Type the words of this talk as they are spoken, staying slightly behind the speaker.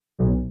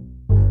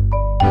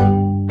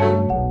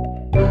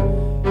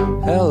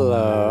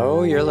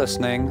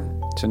listening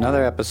to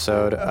another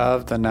episode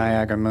of the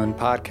Niagara Moon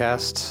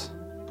Podcast.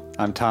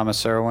 I'm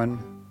Thomas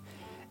Irwin,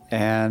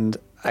 and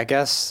I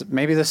guess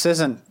maybe this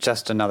isn't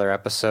just another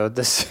episode.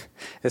 This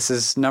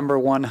is number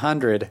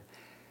 100,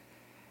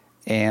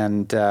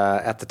 and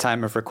at the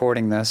time of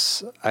recording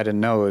this, I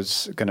didn't know it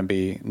was going to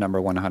be number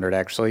 100,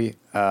 actually.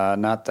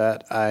 Not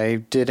that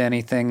I did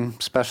anything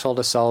special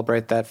to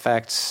celebrate that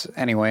fact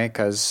anyway,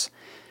 because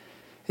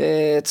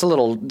it's a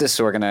little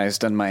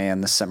disorganized on my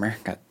end this summer.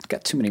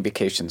 Got too many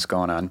vacations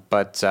going on.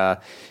 But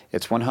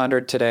it's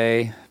 100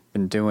 today.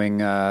 Been doing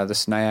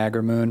this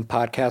Niagara Moon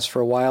podcast for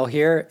a while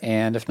here.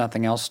 And if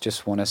nothing else,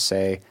 just want to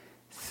say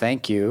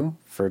thank you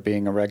for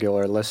being a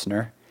regular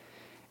listener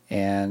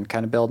and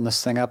kind of building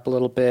this thing up a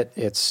little bit.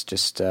 It's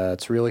just,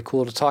 it's really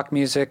cool to talk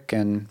music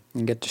and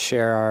get to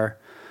share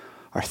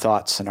our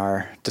thoughts and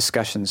our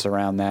discussions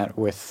around that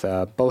with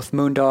both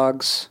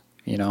Moondogs,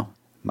 you know,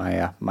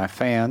 my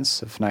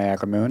fans of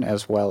Niagara Moon,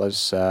 as well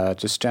as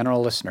just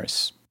general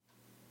listeners.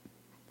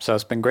 So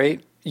it's been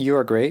great.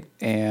 You're great.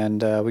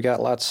 And we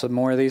got lots of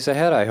more of these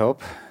ahead, I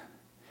hope.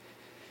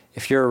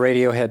 If you're a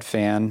Radiohead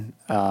fan,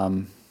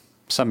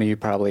 some of you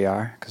probably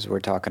are, because we're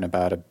talking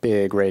about a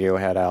big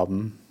Radiohead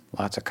album.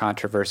 Lots of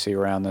controversy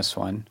around this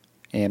one.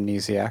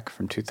 Amnesiac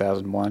from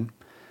 2001.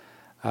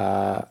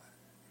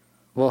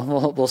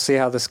 We'll see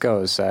how this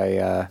goes.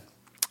 I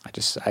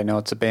know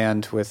it's a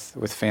band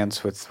with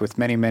fans with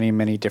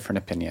many different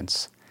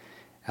opinions.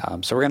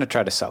 So we're going to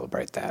try to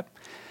celebrate that.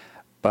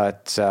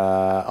 But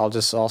I'll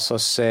just also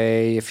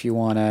say, if you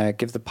want to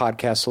give the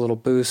podcast a little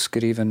boost,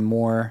 get even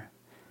more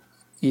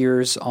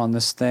ears on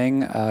this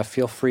thing,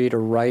 feel free to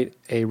write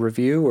a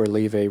review or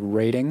leave a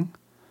rating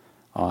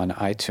on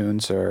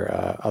iTunes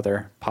or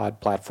other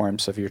pod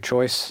platforms of your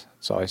choice.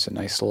 It's always a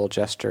nice little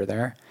gesture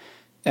there.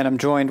 And I'm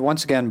joined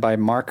once again by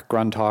Mark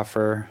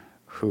Grundhofer,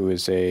 who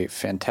is a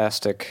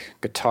fantastic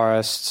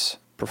guitarist,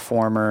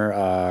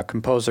 performer,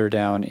 composer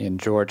down in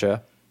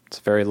Georgia. It's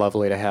very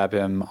lovely to have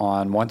him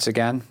on once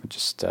again.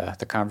 Just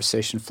the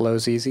conversation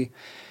flows easy.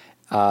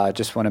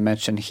 Just want to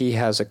mention he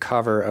has a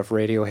cover of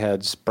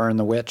Radiohead's Burn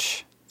the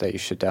Witch that you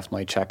should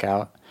definitely check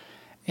out.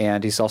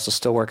 And he's also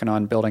still working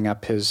on building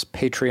up his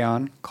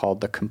Patreon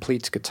called The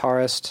Complete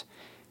Guitarist.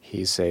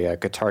 He's a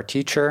guitar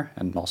teacher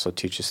and also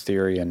teaches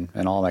theory and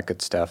all that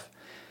good stuff.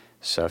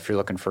 So if you're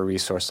looking for a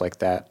resource like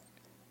that,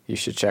 you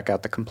should check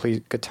out The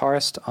Complete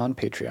Guitarist on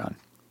Patreon.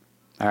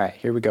 All right,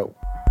 here we go.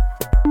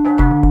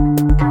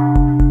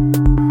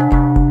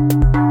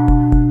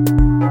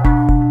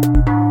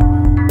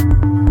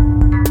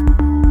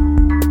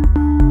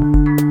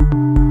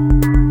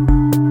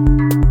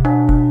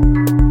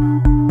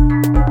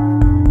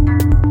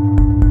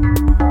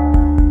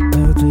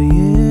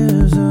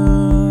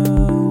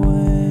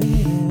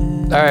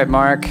 All right,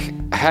 Mark,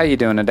 how you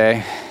doing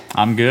today?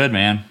 I'm good,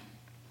 man.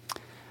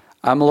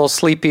 I'm a little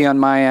sleepy on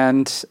my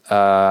end.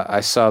 I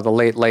saw the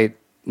late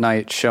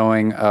night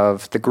showing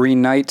of The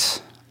Green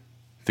Knight.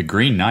 The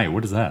Green Knight?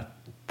 What is that?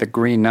 The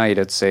Green Knight.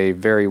 It's a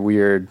very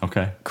weird,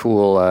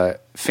 cool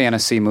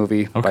fantasy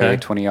movie by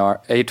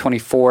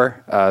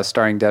A24,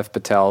 starring Dev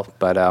Patel.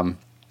 But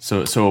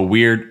so a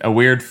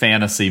weird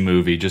fantasy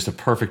movie. Just a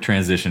perfect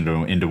transition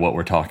into what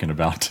we're talking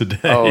about today.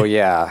 Oh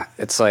yeah,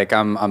 it's like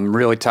I'm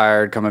really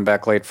tired coming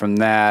back late from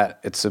that.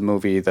 It's a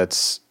movie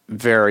that's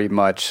very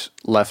much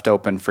left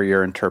open for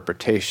your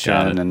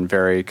interpretation and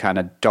very kind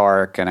of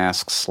dark and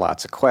asks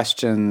lots of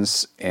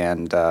questions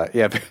and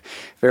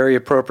very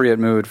appropriate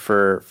mood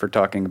for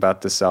talking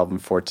about this album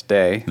for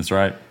today. That's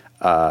right.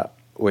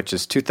 Which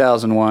is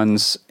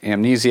 2001's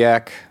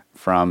Amnesiac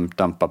from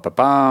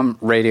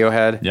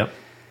Radiohead. Yep.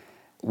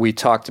 We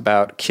talked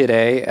about Kid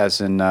A,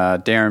 as in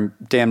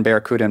Dan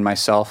Barracuda and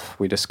myself.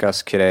 We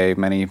discussed Kid A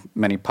many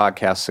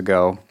podcasts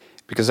ago.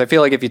 Because I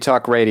feel like if you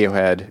talk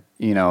Radiohead,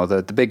 you know,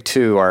 the big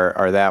two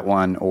are that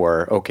one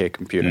or OK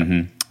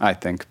Computer, I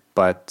think.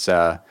 But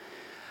I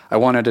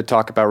wanted to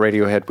talk about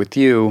Radiohead with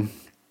you,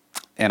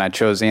 and I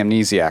chose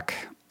Amnesiac.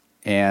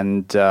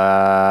 And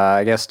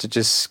I guess to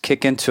just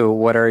kick into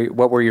what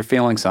were your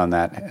feelings on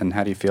that, and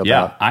how do you feel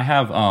about it? I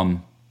have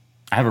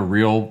a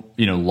real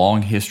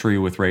long history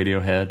with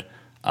Radiohead.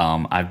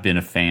 I've been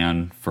a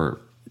fan for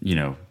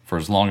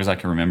as long as I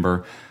can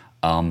remember.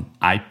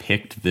 I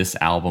picked this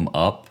album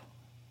up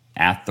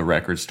at the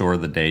record store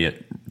the day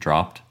it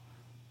dropped.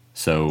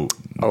 So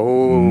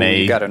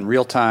you got it in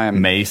real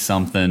time. May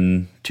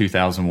something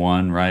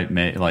 2001, right?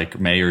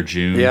 May or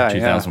June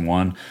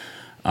 2001.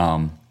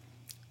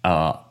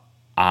 Yeah.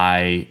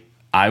 I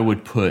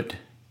would put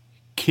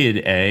Kid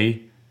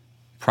A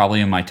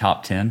probably in my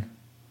top 10,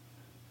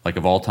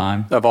 of all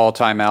time. Of all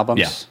time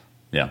albums?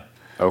 Yeah.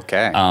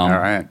 Okay. All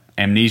right.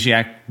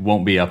 Amnesiac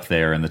won't be up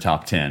there in the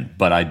top 10,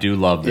 but I do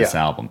love this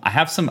album. I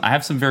have some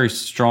very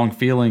strong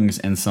feelings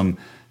and some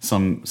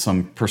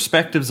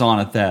perspectives on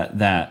it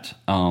that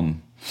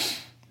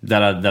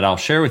I'll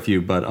share with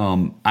you. But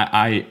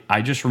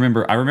I just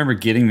remember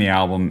getting the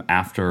album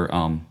after.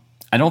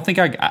 I don't think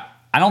I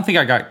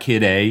got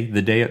Kid A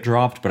the day it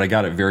dropped, but I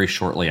got it very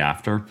shortly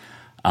after.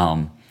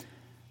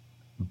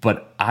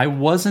 but I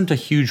wasn't a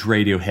huge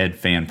Radiohead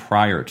fan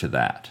prior to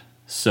that.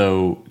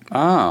 So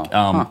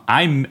I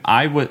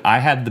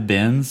had the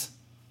Bends,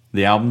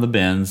 the album The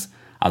Bends.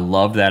 I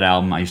loved that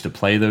album. I used to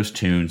play those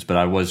tunes, but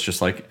I was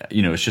just like,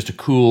 it's just a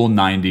cool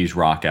 90s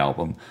rock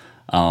album.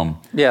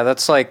 Yeah,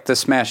 that's like the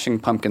Smashing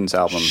Pumpkins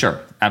album. Sure,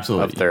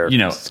 absolutely. Of their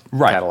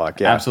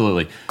catalog. Yeah.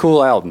 Absolutely.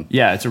 Cool album.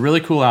 Yeah, it's a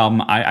really cool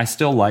album. I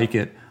still like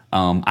it.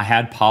 I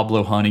had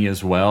Pablo Honey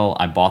as well.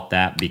 I bought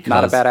that because...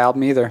 Not a bad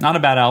album either. Not a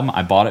bad album.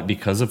 I bought it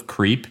because of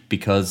Creep,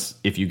 because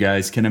if you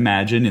guys can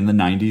imagine, in the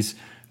 90s,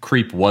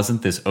 Creep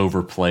wasn't this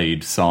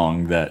overplayed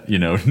song that,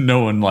 no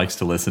one likes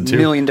to listen to. A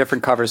million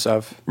different covers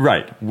of.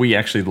 Right. We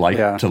actually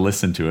liked to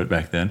listen to it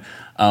back then.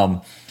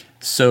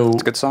 So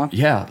it's a good song.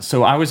 Yeah.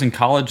 So I was in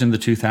college in the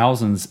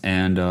 2000s,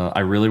 and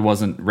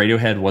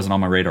Radiohead wasn't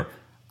on my radar.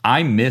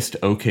 I missed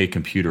OK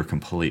Computer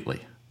completely.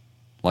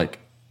 Like,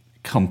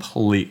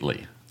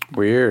 completely.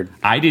 Weird.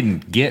 I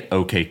didn't get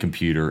OK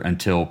Computer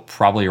until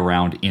probably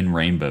around In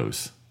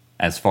Rainbows,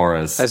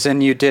 as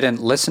in you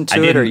didn't listen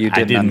to it, or you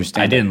didn't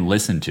understand it? I didn't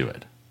listen to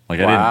it. Like,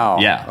 wow. I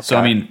didn't. Yeah. Okay.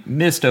 So,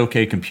 missed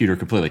OK Computer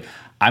completely.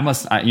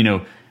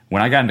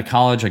 When I got into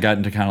college, I got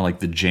into kind of like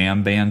the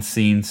jam band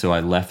scene, so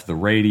I left the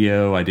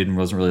radio.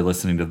 Wasn't really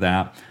listening to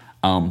that.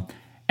 And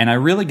I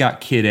really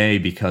got Kid A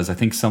because I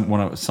think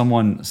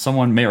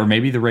someone may, or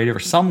maybe the radio or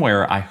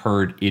somewhere, I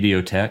heard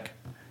Idiotech,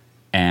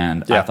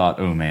 and I thought,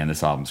 oh man,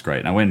 this album's great.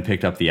 And I went and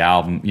picked up the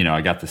album.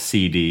 I got the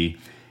CD,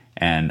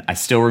 and I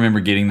still remember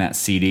getting that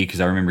CD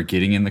because I remember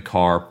getting in the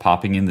car,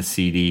 popping in the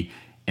CD,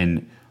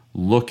 and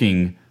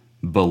looking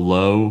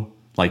below,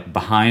 like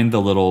behind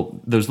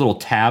those little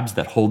tabs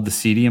that hold the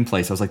CD in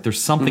place. I was like,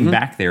 there's something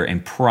back there,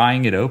 and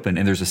prying it open,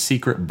 and there's a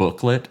secret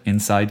booklet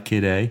inside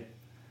Kid A.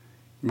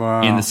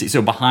 Wow.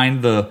 So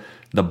behind the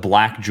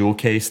black jewel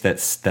case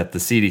that the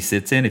CD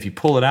sits in, if you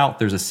pull it out,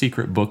 there's a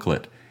secret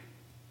booklet.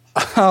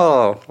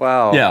 Oh,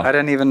 wow. Yeah. I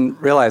didn't even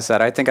realize that.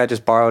 I think I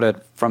just borrowed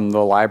it from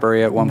the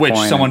library at one point.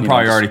 Which someone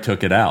probably already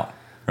took it out,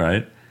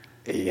 right?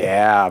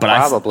 Yeah, but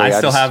probably. I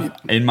still have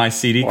in my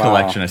CD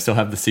collection. I still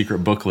have the secret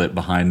booklet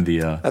behind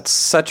the. That's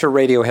such a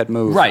Radiohead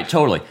move, right?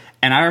 Totally.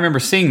 And I remember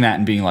seeing that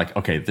and being like,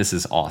 "Okay, this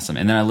is awesome."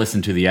 And then I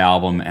listened to the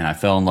album, and I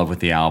fell in love with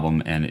the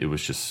album, and it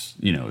was just,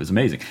 it was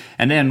amazing.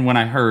 And then when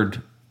I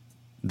heard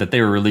that they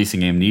were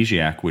releasing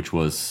Amnesiac, which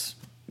was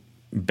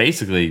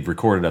basically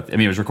recorded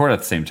it was recorded at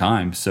the same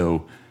time,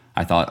 so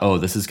I thought, "Oh,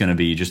 this is going to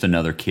be just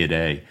another Kid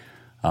A,"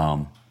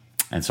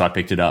 and so I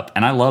picked it up,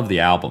 and I love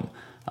the album.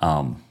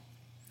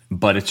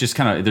 But it's just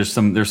kind of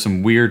there's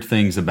some weird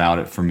things about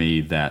it for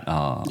me that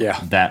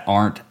that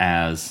aren't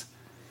as,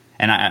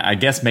 and I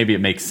guess maybe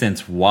it makes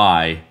sense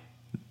why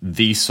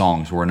these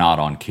songs were not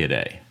on Kid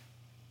A.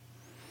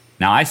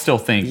 Now I still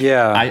think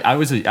I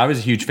was a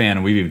huge fan,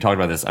 and we've even talked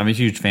about this. I'm a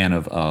huge fan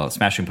of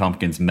Smashing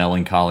Pumpkins'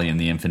 Melancholy and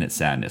the Infinite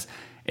Sadness,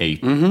 a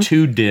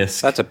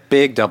 2-disc. That's a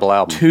big double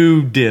album.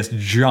 2-disc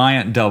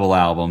giant double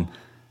album.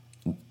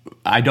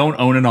 I don't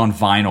own it on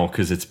vinyl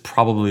because it's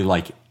probably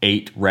like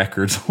 8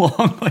 records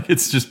long. Like,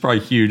 it's just probably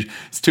huge.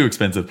 It's too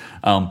expensive.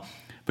 But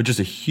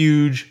just a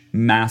huge,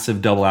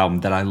 massive double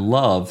album that I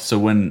love.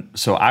 So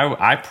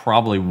I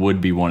probably would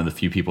be one of the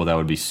few people that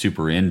would be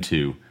super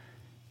into,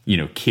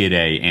 Kid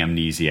A,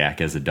 Amnesiac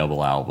as a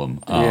double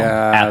album.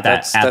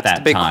 That's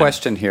the big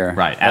question here.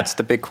 Right. That's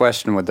the big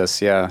question with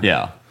this. Yeah.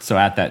 Yeah. So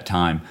at that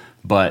time,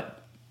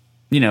 but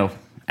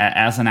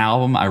as an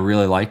album, I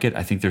really like it.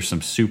 I think there's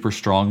some super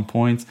strong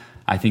points.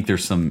 I think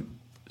there's some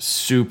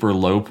super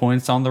low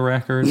points on the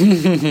record.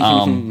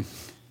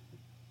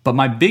 But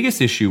my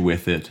biggest issue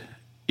with it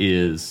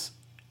is,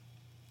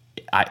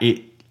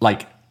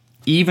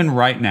 even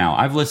right now,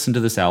 I've listened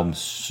to this album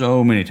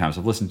so many times.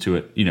 I've listened to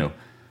it,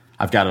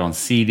 I've got it on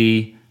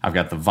CD. I've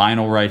got the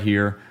vinyl right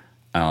here.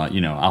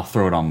 I'll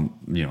throw it on,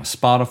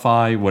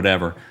 Spotify,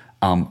 whatever.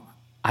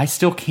 I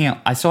still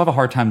have a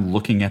hard time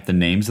looking at the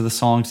names of the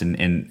songs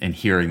and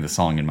hearing the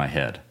song in my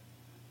head.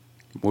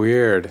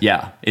 Weird.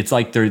 Yeah, it's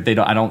like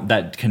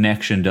that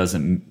connection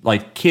doesn't,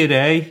 like Kid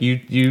A.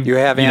 You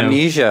have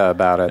amnesia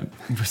about it.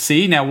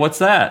 See, now what's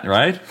that,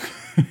 right?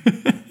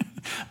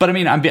 But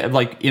I'm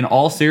like, in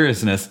all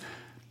seriousness,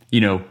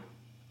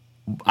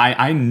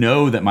 I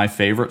know that my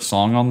favorite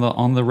song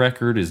on the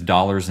record is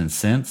Dollars and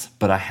Cents,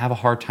 but I have a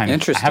hard time.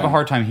 Interesting. I have a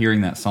hard time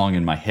hearing that song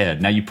in my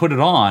head. Now you put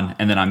it on,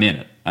 and then I'm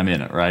in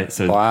it, right?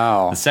 So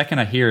the second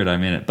I hear it,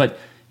 I'm in it. But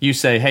you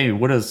say, hey,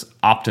 what does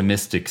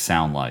optimistic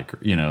sound like?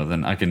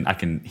 Then I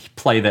can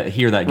play that,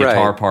 hear that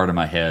guitar part in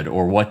my head,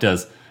 or what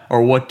does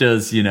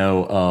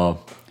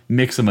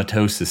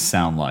myxomatosis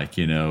sound like?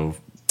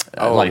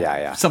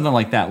 Something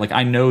like that. Like,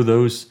 I know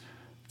those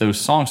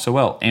songs so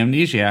well.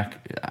 Amnesiac,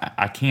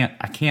 I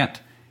can't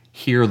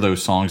hear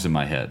those songs in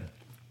my head.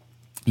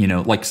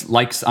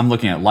 Like I'm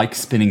looking at Like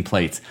Spinning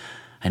Plates.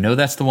 I know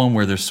that's the one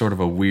where there's sort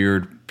of a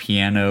weird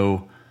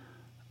piano.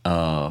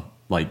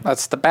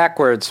 That's the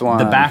backwards one.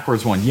 The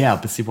backwards one, yeah.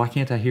 But see, why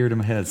can't I hear it in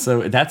my head?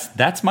 So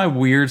that's my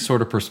weird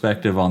sort of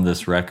perspective on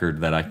this record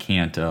that I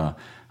can't.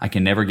 I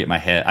can never get my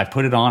head. I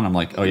put it on. I'm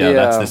like, oh yeah,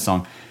 that's this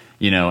song.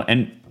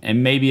 And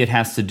and maybe it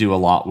has to do a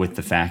lot with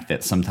the fact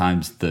that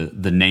sometimes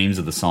the names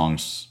of the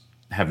songs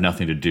have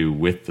nothing to do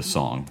with the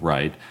song,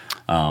 right?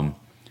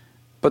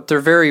 But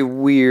they're very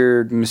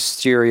weird,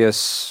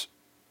 mysterious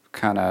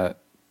kind of.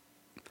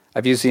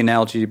 I've used the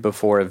analogy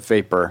before of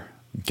vapor.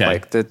 Okay.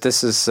 Like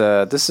this is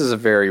a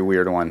very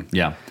weird one.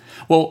 Yeah.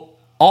 Well,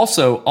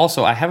 also,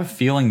 I have a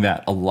feeling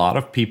that a lot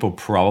of people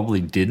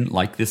probably didn't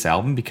like this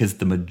album because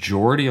the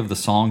majority of the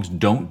songs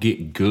don't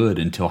get good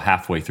until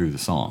halfway through the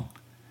song.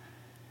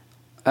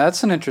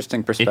 That's an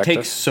interesting perspective. It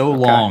takes so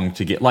long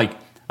to get like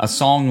a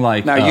song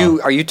like. Now,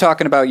 are you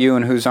talking about You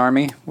and Whose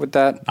Army with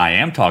that? I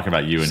am talking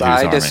about You and Whose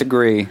Army. I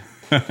disagree.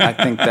 I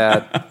think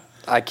that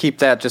I keep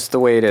that just the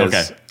way it is.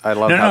 Okay. I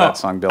love how that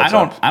song builds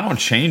up. I don't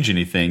change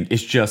anything.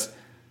 It's just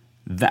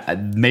that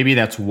maybe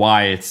that's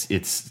why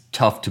it's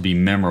tough to be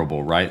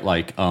memorable, right?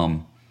 Like I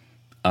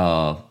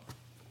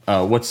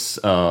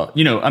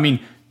mean,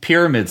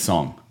 Pyramid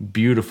Song,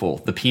 beautiful.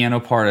 The piano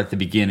part at the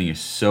beginning is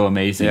so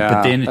amazing. Yeah,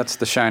 but then that's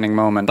the shining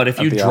moment. But if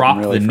you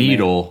drop the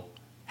needle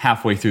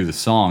halfway through the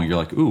song, you're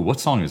like, ooh, what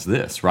song is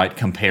this, right?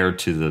 Compared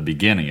to the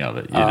beginning of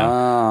it, you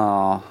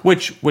know?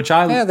 Which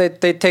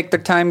they take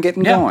their time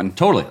getting going.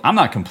 Totally. I'm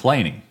not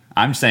complaining.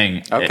 I'm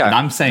saying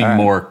Right.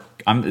 more.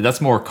 That's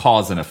more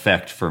cause and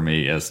effect for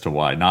me as to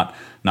why, not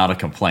a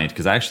complaint.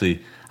 Because I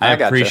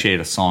appreciate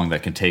a song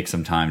that can take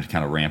some time to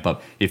kind of ramp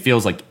up. It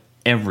feels like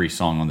every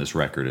song on this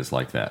record is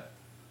like that,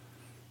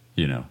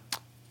 you know.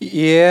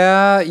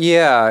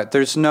 Yeah.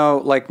 There's no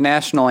like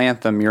national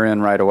anthem. You're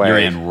in right away. You're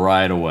in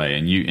right away,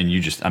 and you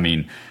just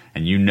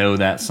you know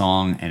that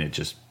song, and it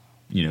just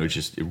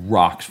it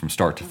rocks from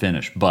start to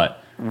finish.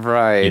 But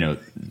right,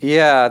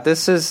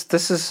 this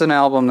is an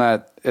album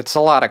that it's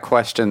a lot of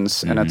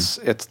questions, and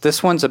it's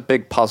this one's a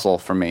big puzzle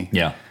for me.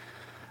 Yeah.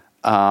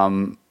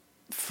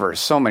 For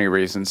so many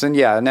reasons, and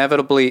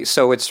inevitably,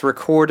 so it's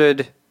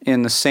recorded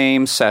in the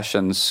same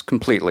sessions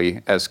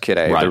completely as Kid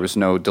A. Right. There was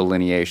no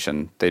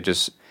delineation.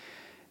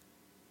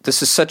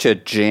 This is such a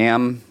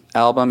jam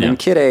album, and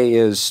Kid A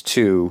is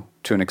too,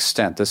 to an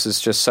extent. This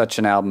is just such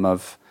an album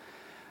of,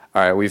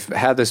 all right, we've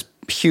had this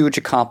huge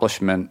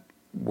accomplishment.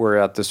 We're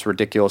at this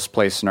ridiculous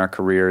place in our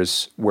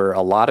careers. We're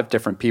a lot of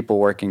different people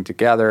working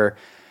together.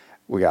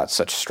 We got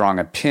such strong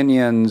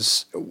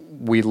opinions.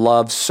 We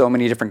love so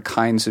many different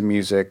kinds of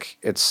music.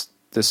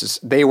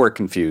 They were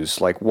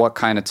confused. Like, what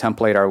kind of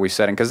template are we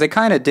setting? Because they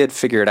kind of did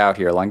figure it out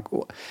here. Like,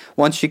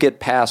 once you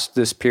get past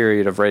this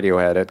period of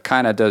Radiohead, it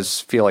kind of does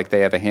feel like they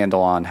have a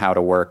handle on how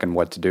to work and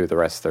what to do the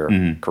rest of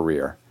their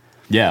career.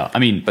 Yeah, I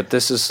mean, but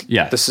this is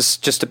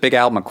just a big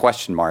album of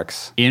question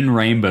marks. In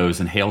Rainbows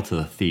and Hail to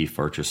the Thief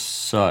are just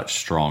such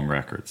strong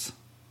records.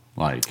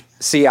 Like,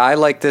 see, I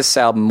like this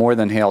album more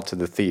than Hail to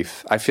the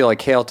Thief. I feel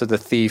like Hail to the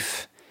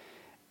Thief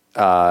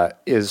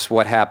is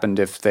what happened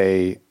if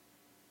they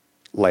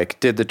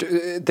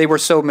they were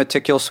so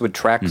meticulous with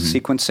track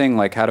sequencing,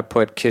 like how to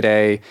put Kid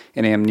A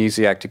and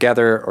Amnesiac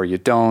together, or you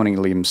don't, and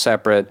you leave them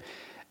separate,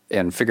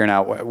 and figuring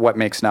out what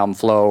makes an album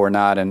flow or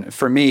not. And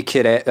for me,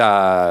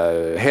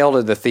 Hail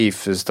to the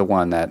Thief is the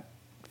one that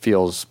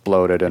feels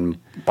bloated and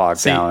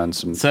bogged down. And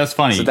so that's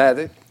funny.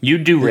 So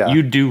you'd be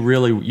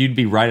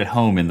right at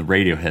home in the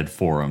Radiohead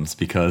forums,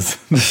 because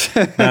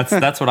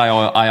that's what I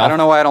don't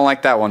know why I don't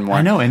like that one more.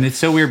 I know, and it's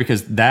so weird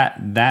because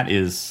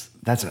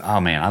that's oh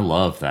man, I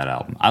love that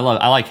album. I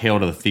like Hail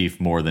to the Thief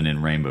more than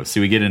In Rainbows. See,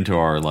 we get into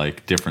our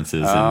like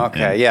differences.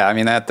 Yeah, I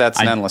mean that's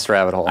an endless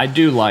rabbit hole. I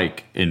do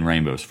like In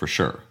Rainbows for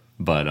sure,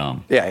 but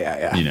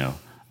you know,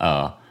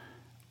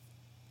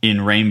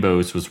 In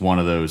Rainbows was one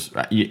of those.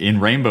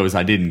 In Rainbows,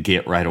 I didn't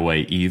get right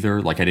away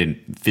either. Like, I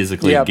didn't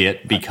physically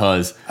get,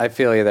 because I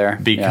feel you there.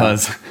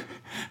 Because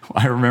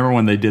I remember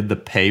when they did the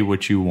pay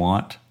what you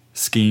want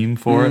scheme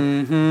for it,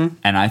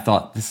 and I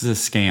thought, this is a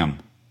scam.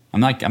 I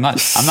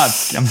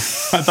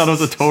thought it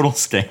was a total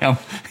scam.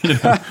 You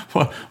know,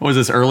 what was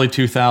this, early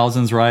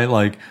 2000s, right?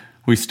 Like,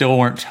 we still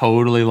weren't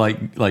totally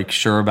like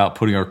sure about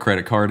putting our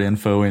credit card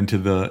info into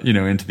the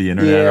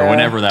internet, or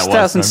whenever that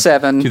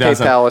 2007, was.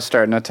 2007, PayPal was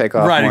starting to take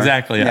off. Right, more.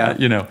 Exactly. Yeah.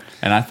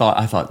 And I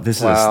thought this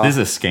is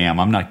a scam.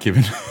 I'm not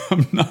giving.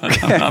 I'm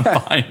not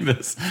buying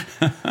this.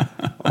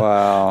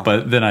 Wow.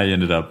 But then I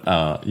ended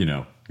up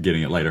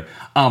getting it later.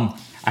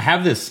 I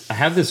have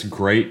this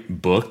great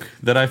book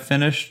that I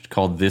finished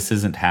called "This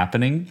Isn't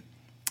Happening"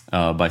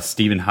 by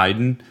Stephen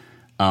Hayden,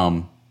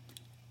 and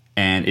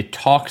it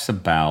talks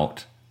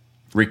about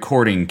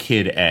recording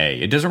Kid A.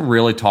 It doesn't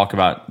really talk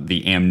about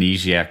the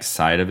Amnesiac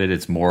side of it.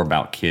 It's more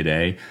about Kid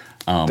A.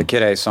 The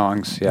Kid A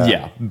songs, yeah.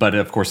 Yeah, but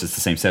of course it's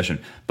the same session.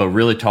 But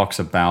really talks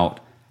about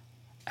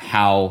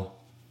how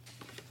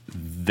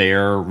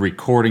they're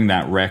recording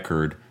that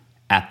record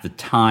at the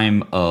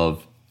time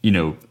of,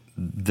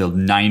 the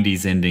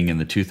 90s ending and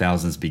the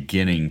 2000s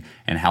beginning,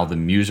 and how the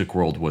music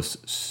world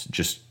was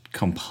just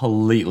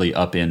completely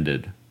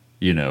upended,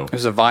 It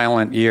was a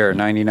violent year,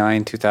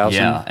 99,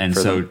 2000. Yeah, and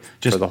for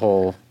the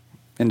whole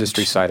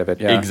industry side of it,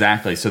 yeah.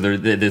 Exactly. So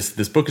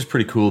this book is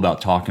pretty cool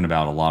about talking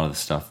about a lot of the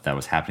stuff that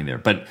was happening there.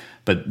 But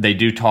they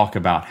do talk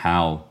about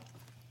how,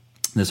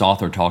 this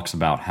author talks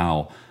about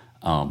how,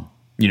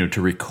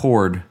 to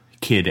record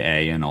Kid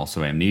A and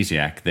also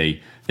Amnesiac,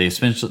 they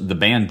essentially, the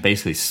band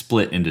basically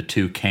split into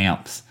two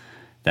camps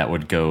that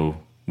would go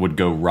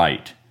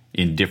right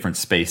in different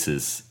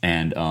spaces,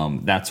 and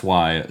that's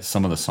why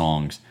some of the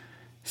songs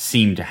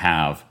seem to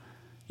have,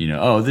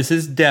 oh, this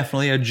is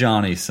definitely a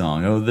Johnny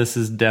song. Oh, this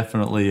is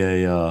definitely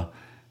a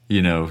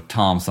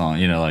Tom song.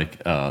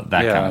 That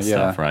kind of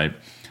stuff, right?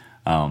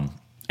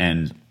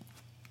 And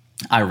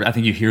I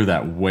think you hear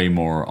that way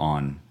more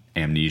on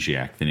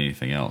Amnesiac than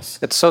anything else.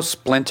 It's so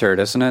splintered,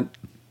 isn't it?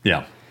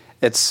 Yeah.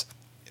 It's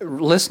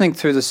listening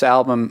through this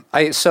album.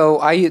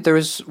 There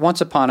was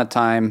once upon a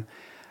time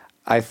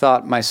I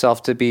thought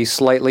myself to be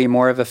slightly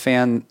more of a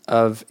fan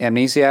of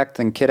Amnesiac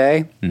than Kid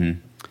A. Mm-hmm.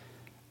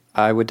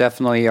 I would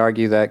definitely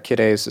argue that Kid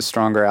A is a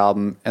stronger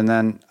album. And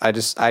then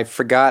I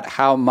forgot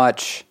how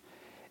much,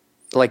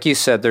 like you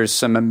said, there's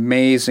some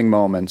amazing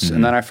moments. Mm-hmm.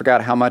 And then I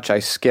forgot how much I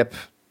skip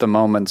the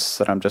moments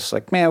that I'm just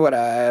like, man, what?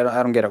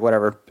 I don't get it,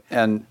 whatever.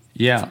 And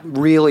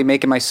really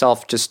making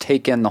myself just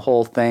take in the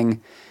whole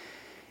thing.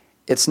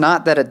 It's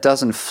not that it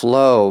doesn't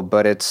flow,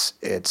 but it's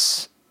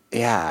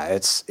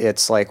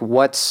like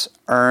what's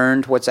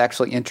earned, what's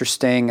actually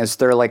interesting. Is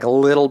there like a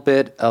little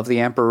bit of the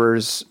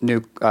Emperor's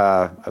New,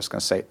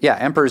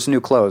 Emperor's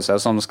New Clothes. I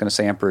was almost going to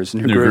say Emperor's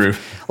New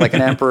Groove. Like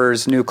an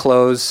Emperor's New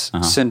Clothes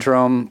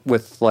syndrome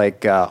with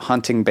like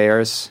hunting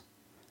bears.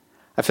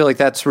 I feel like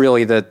that's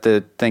really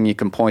the thing you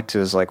can point to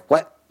is like,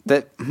 what?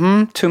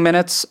 2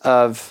 minutes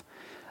of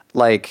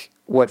like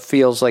what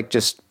feels like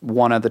just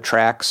one of the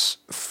tracks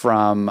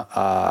from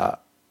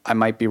I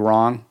Might Be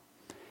Wrong.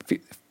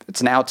 It's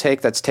an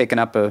outtake that's taken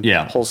up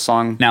a whole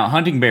song. Now,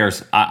 Hunting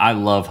Bears, I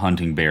love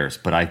Hunting Bears,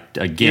 but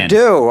you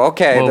do?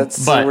 Okay,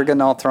 we're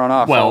getting all thrown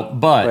off.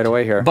 Right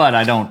away here. But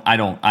I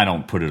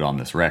don't put it on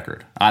this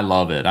record. I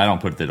love it. I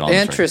don't put it on.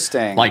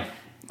 Interesting. This record. Like,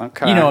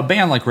 a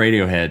band like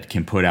Radiohead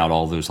can put out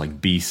all those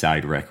like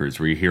B-side records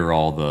where you hear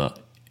all the,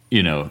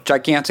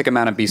 gigantic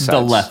amount of B-sides.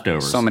 The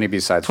leftovers. So many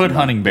B-sides. Put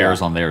Hunting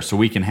Bears on there so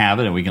we can have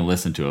it and we can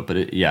listen to it.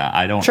 But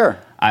I don't. Sure.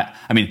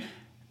 I mean,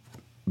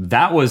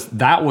 that was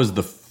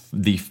the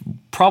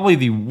probably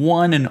the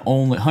one and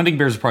only Hunting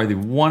Bears is probably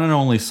the one and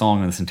only song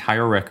on this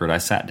entire record I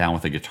sat down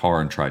with a guitar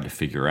and tried to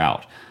figure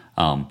out.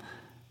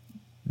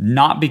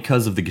 Not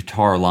because of the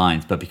guitar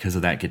lines, but because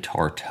of that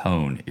guitar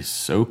tone is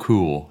so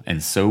cool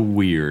and so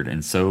weird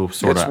and so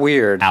sort of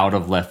weird, out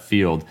of left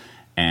field.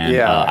 And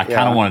I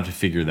kind of wanted to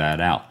figure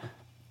that out.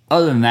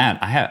 Other than that,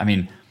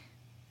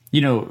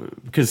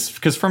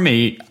 because for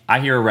me, I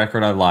hear a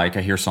record I like,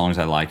 I hear songs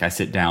I like, I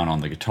sit down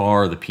on the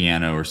guitar or the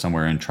piano or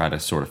somewhere and try to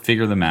sort of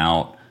figure them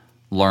out,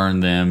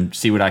 learn them,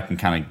 see what I can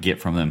kind of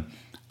get from them.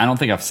 I don't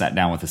think I've sat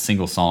down with a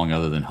single song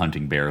other than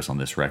Hunting Bears on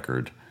this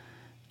record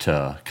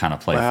to kind of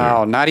play through.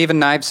 Wow, not even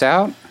Knives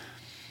Out?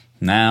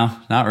 No,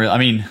 not really. I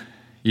mean,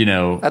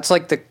 that's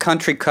like the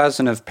country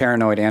cousin of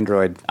Paranoid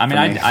Android. I mean,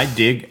 I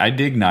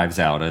dig Knives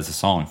Out as a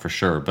song for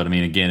sure, but I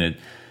mean, again,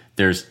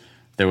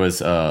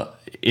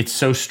 it's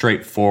so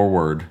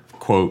straightforward,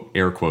 quote,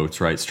 air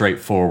quotes, right?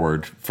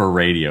 Straightforward for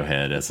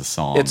Radiohead as a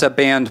song. It's a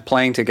band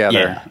playing together.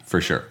 Yeah,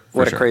 for sure.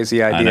 What a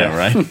crazy idea. I know,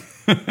 right?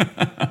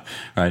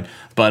 Right.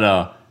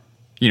 But,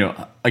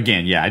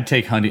 again, I'd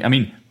take Hunting. I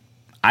mean,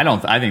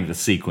 I think the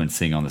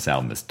sequencing on this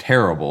album is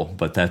terrible,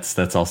 but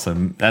that's also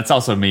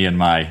me and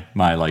my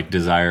like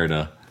desire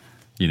to,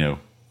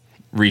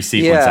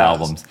 resequence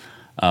albums.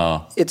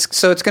 It's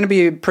going to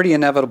be pretty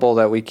inevitable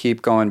that we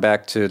keep going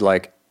back to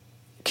like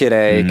Kid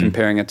A,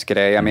 comparing it to Kid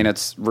A. I mean,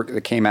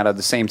 it came out at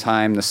the same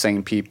time, the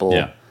same people,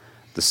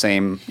 the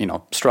same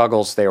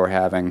struggles they were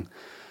having.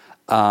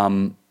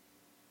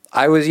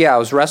 I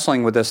was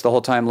wrestling with this the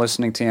whole time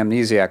listening to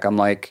Amnesiac. I'm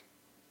like,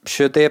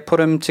 should they have put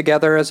them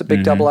together as a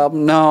big double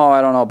album? No,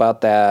 I don't know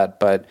about that.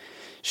 But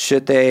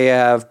should they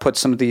have put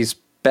some of these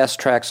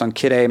best tracks on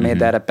Kid A, made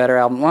that a better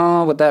album?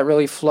 Well, would that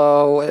really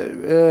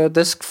flow?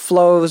 This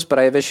flows, but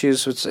I have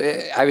issues.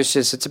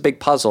 It's a big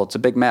puzzle. It's a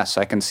big mess.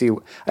 I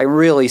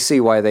really see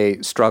why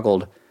they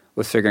struggled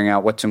with figuring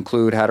out what to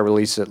include, how to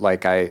release it.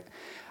 Like I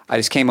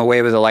just came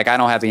away with it like I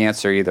don't have the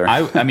answer either.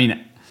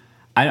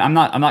 I'm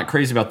not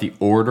crazy about the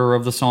order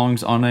of the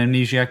songs on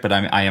Amnesiac, but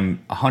I am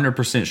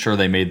 100% sure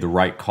they made the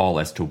right call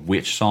as to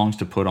which songs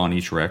to put on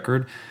each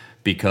record,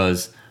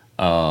 because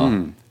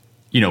if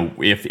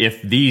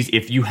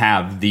you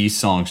have these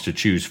songs to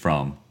choose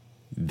from,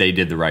 they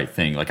did the right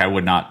thing. Like I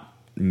would not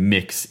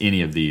mix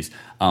any of these.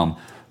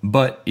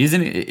 But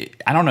isn't it?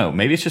 I don't know.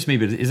 Maybe it's just me,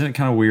 but isn't it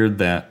kind of weird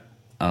that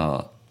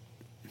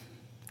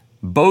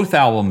both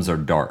albums are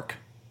dark,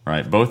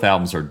 right? Both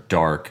albums are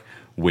dark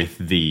with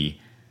the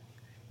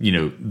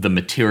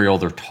material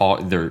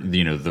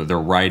they're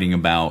writing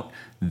about.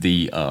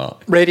 The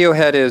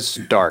Radiohead is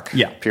dark.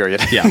 Yeah.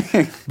 Period.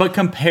 Yeah. But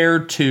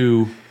compared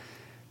to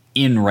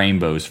In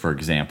Rainbows, for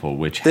example,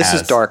 this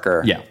is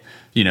darker. Yeah.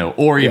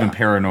 Or even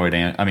Paranoid.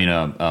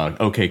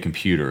 OK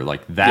Computer.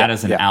 Like that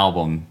is an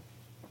album,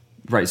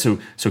 right? So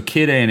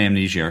Kid A and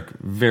Amnesiac,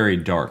 very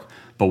dark.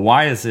 But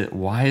why is it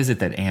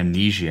that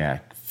Amnesiac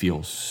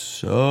feels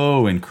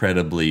so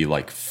incredibly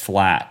like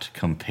flat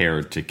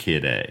compared to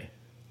Kid A?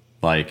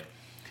 Like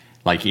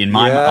Like in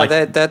my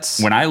like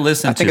that's when I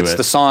listen to it, I think it's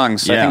the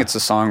songs. I think it's the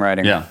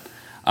songwriting. Yeah.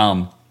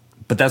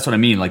 But that's what I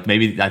mean. Like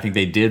maybe I think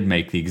they did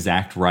make the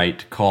exact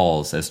right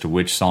calls as to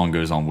which song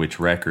goes on which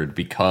record,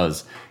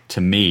 because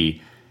to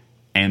me,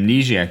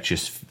 Amnesiac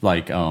just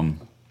like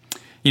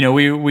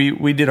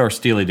we did our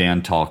Steely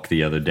Dan talk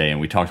the other day, and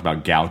we talked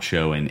about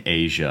Gaucho and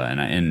Asia,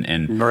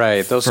 and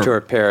right, those two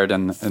are paired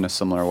in a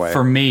similar way.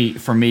 For me,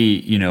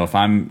 if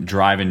I'm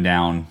driving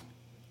down,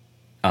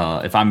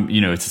 if I'm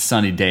it's a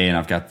sunny day and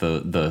I've got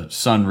the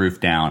sunroof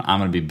down, I'm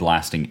going to be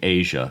blasting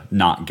Asia,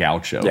 not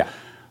Gaucho. Yeah.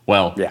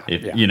 Well,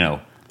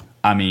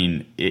 I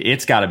mean,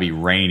 it's got to be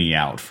rainy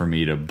out for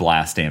me to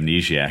blast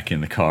Amnesiac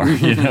in the car.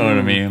 You know what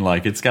I mean?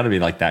 Like, it's got to be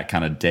like that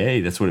kind of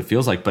day. That's what it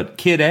feels like. But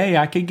Kid A,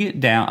 I could get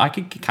down. I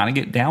could kind of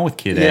get down with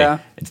Kid A.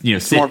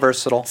 It's more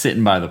versatile.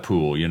 Sitting by the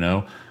pool,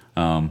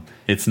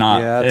 It's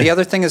not. Yeah. The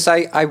other thing is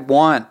I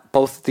want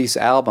both of these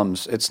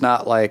albums. It's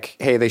not like,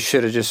 hey, they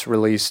should have just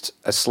released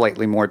a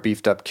slightly more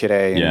beefed up Kid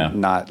A and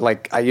not.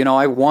 Like, I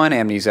want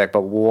Amnesiac,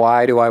 but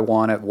why do I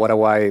want it? What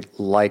do I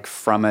like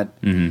from it?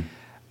 Mm-hmm.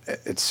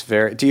 It's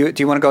very. Do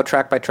you want to go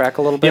track by track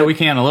a little bit? Yeah, we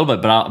can a little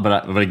bit,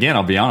 but again,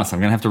 I'll be honest. I'm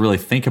gonna have to really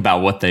think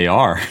about what they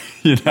are.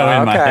 In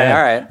my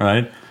head. All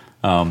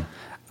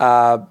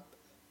right.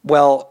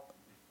 Well,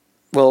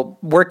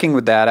 working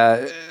with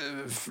that,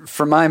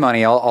 for my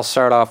money, I'll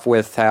start off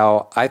with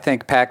how I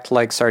think "Packed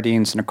Like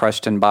Sardines in a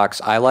Crushed Tin Box."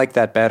 I like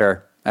that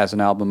better as an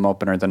album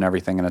opener than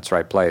 "Everything in Its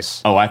Right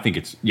Place." Oh, I think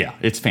it's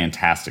a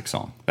fantastic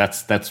song.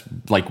 That's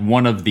like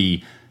one of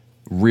the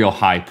real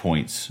high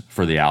points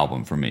for the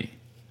album for me.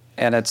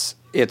 And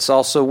it's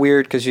also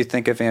weird because you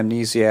think of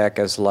Amnesiac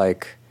as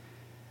like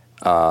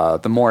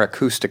the more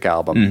acoustic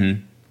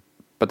album,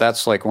 but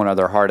that's like one of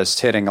their hardest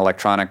hitting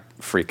electronic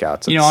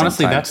freakouts.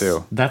 Honestly,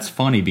 that's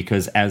funny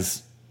because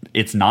as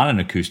it's not an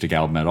acoustic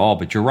album at all.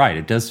 But you're right;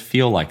 it does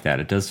feel like that.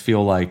 It does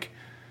feel like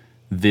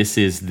this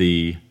is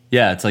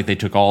it's like they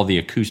took all the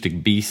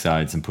acoustic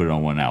B-sides and put it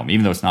on one album,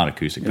 even though it's not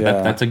acoustic.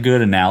 But that's a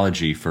good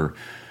analogy for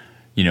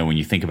when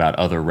you think about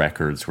other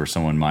records where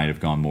someone might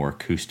have gone more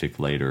acoustic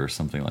later or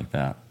something like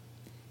that.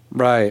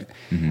 Right.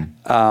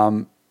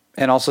 Mm-hmm.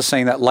 And also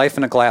saying that Life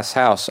in a Glass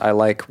House I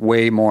like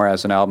way more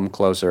as an album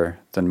closer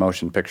than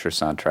Motion Picture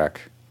Soundtrack.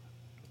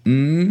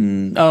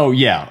 Oh,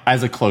 yeah.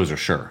 As a closer,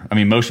 sure. I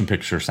mean, Motion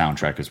Picture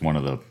Soundtrack is one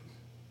of the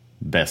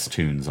best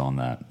tunes on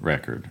that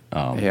record.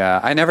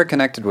 I never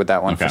connected with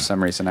that one for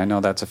some reason. I know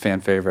that's a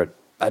fan favorite.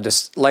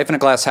 Life in a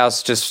Glass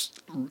House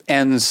just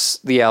ends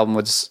the album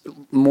with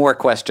more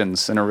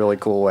questions in a really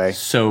cool way.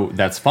 So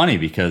that's funny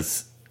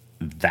because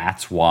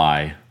that's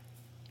why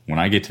when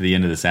I get to the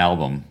end of this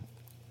album,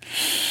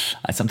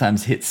 I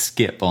sometimes hit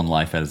skip on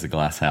Life as a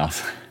Glass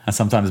House. I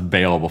sometimes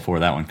bail before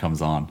that one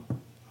comes on.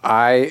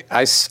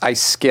 I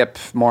skip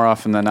more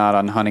often than not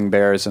on Hunting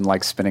Bears and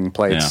like Spinning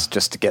Plates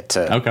just to get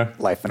to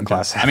Life in a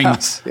Glass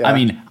House. I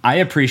mean, I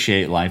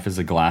appreciate Life as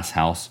a Glass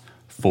House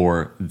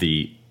for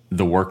the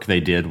work they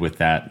did with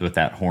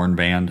that horn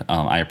band.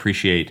 I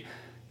appreciate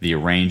the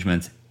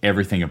arrangements,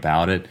 everything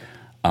about it.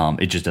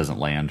 It just doesn't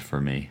land for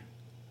me.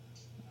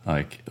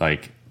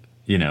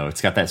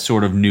 It's got that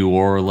sort of New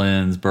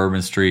Orleans,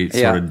 Bourbon Street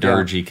sort of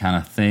dirgy kind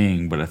of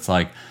thing, but it's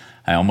like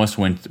I almost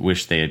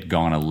wish they had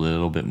gone a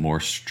little bit more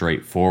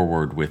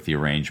straightforward with the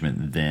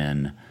arrangement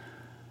than,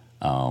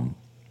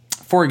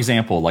 for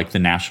example, like the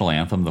national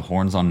anthem, the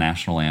horns on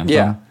national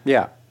anthem.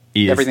 Yeah.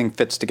 Everything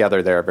fits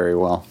together there very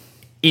well.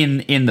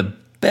 In the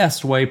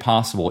best way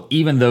possible,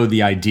 even though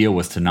the idea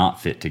was to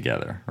not fit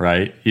together,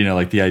 right?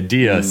 Like the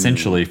idea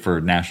essentially for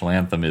national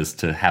anthem is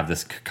to have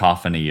this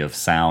cacophony of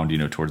sound,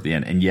 towards the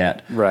end, and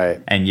yet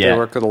they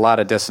work with a lot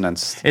of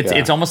dissonance.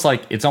 It's almost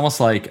like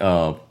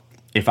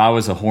if I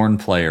was a horn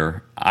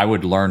player, I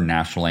would learn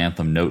national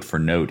anthem note for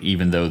note,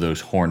 even though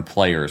those horn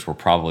players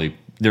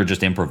they're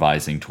just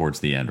improvising towards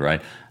the end,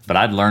 right? But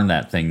I'd learn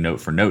that thing note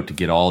for note to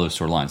get all those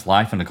sort of lines.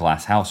 Life in a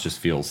Glass House just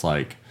feels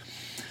like,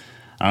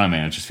 I don't know,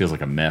 man. It just feels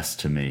like a mess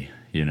to me.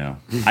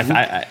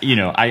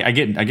 I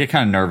get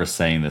kind of nervous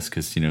saying this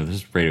because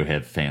there's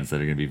Radiohead fans that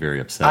are going to be very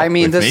upset. I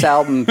mean, this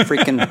album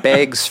freaking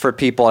begs for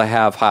people to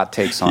have hot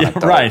takes on it.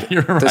 Though. Right,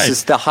 you're right. This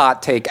is the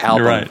hot take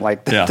album. Right.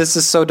 Like this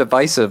is so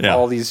divisive.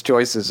 All these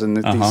choices and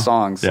these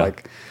songs. Yeah.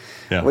 Like,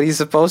 what are you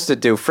supposed to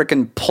do?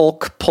 Freaking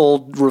Polk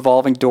pulled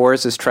Revolving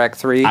Doors as track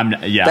 3.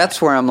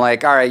 That's where I'm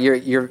like, all right,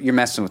 you're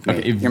messing with me.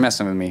 Okay, you're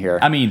messing with me here.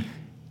 I mean,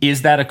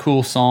 is that a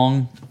cool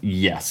song?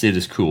 Yes, it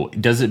is cool.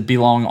 Does it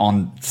belong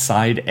on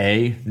side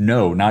A?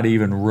 No, not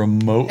even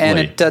remotely.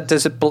 And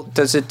does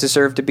it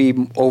deserve to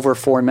be over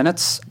 4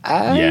 minutes?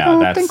 I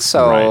don't think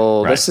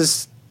so. Right.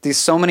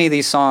 So many of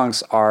these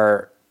songs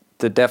are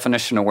the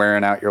definition of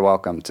wearing out your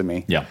welcome to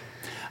me. Yeah.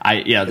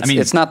 I mean,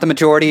 it's not the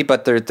majority,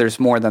 but there's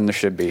more than there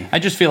should be. I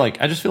just feel like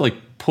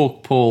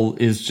Pull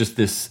is just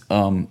this.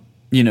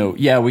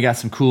 We got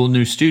some cool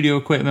new studio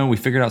equipment. We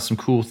figured out some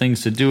cool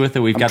things to do with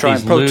it. We've got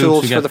these Pro loops.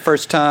 Tools for the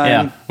first time.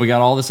 Yeah, we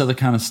got all this other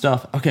kind of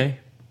stuff. Okay,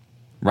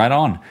 right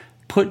on.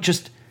 Put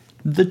just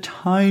the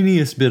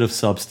tiniest bit of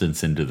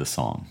substance into the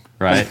song,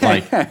 right?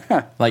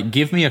 Like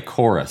give me a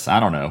chorus.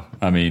 I don't know.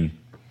 I mean,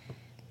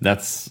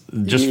 That's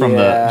just from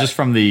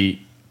the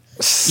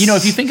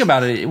if you think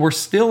about it, we're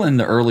still in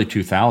the early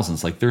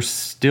 2000s. Like, there's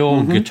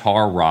still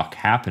guitar rock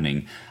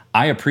happening.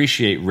 I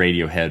appreciate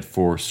Radiohead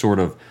for sort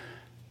of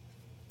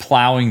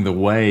plowing the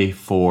way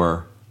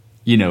for,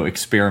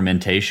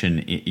 experimentation,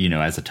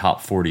 as a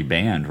top 40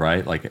 band,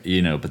 right? Like,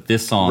 but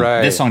this song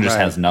just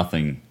has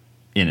nothing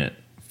in it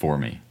for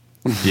me,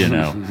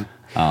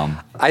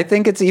 I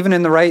think it's even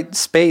in the right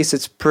space.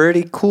 It's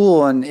pretty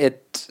cool, and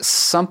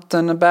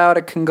something about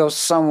it can go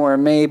somewhere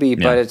maybe,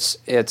 but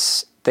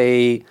it's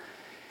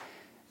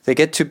they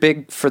get too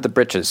big for the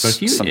britches. So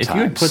if you sometimes.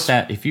 had put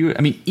that,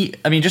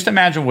 just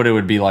imagine what it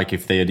would be like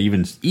if they had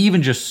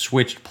even just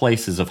switched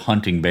places of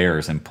hunting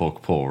bears and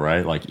poke pull,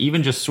 right? Like,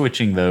 even just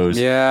switching those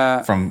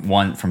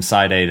from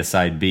side A to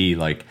side B,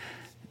 like,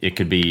 it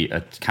could be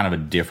a kind of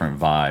a different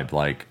vibe.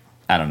 Like,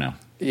 I don't know.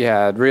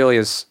 Yeah, it really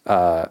is.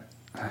 I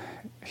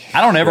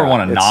don't ever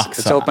want to knock.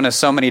 It's open to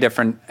so many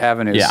different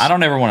avenues. Yeah, I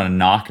don't ever want to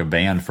knock a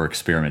band for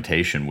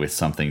experimentation with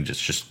something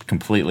just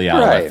completely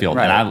out of left field.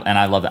 Right. And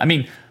I love that. I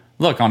mean,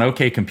 look, on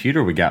OK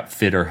Computer, we got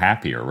Fitter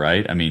Happier,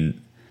 right? I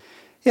mean,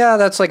 yeah,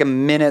 that's like a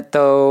minute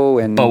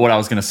though. But what I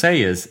was going to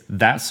say is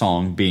that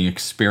song being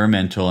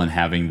experimental and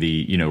having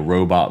the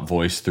robot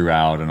voice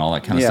throughout and all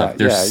that kind of stuff.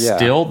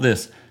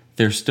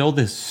 There's still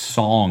this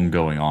song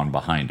going on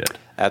behind it.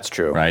 That's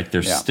true, right?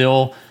 There's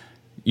still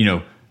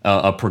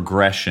a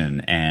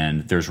progression,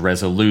 and there's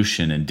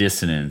resolution and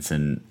dissonance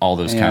and all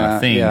those kind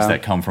of things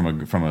that come from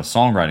a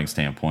songwriting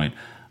standpoint.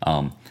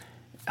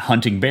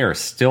 Hunting Bear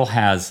still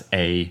has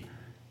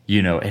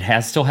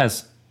still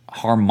has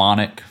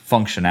harmonic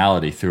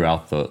functionality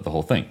throughout the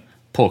whole thing.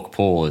 Poke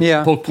pull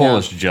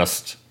is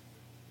just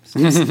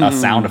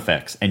sound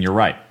effects, and you're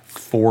right,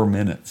 4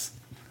 minutes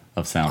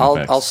of sound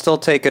effects. I'll still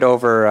take it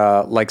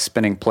over like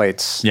Spinning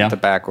Plates, the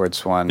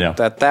backwards one. Yeah.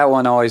 That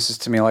one always is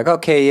to me like,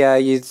 okay, yeah,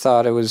 you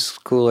thought it was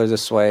cooler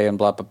this way and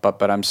blah, blah, blah,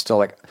 but I'm still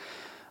like,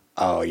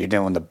 oh, you're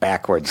doing the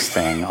backwards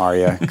thing, are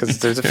you? Because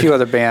there's a few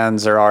other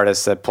bands or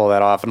artists that pull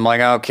that off. And I'm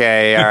like,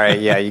 okay, all right,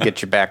 yeah, you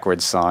get your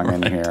backwards song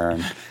in here.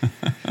 And,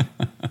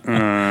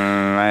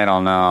 I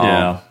don't know.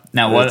 Yeah.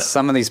 Now,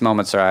 some of these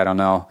moments are, I don't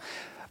know.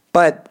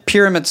 But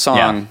Pyramid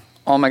Song,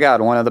 oh my God,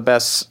 one of the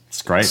best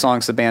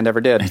songs the band ever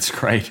did. It's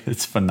great.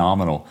 It's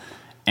phenomenal.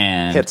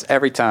 And hits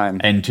every time.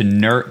 And to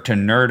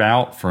nerd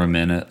out for a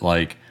minute,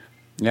 like,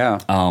 I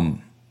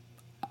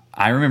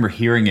remember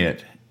hearing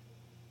it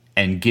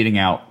and getting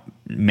out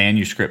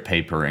manuscript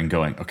paper and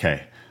going,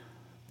 okay,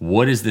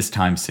 what is this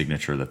time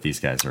signature that these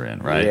guys are in,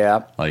 right?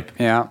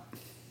 Yeah.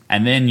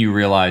 And then you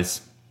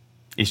realize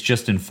it's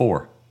just in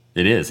 4.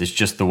 It is. It's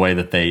just the way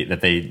that they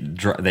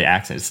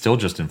accent. It's still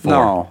just in 4.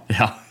 No.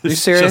 Yeah. Are you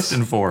serious? Just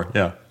in 4.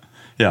 Yeah.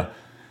 Yeah.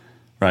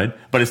 Right.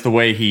 But it's the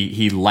way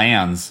he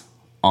lands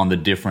on the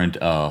different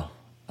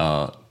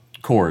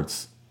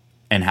chords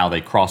and how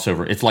they cross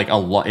over. It's like a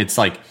lot. It's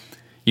like,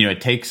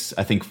 it takes.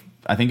 I think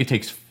it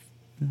takes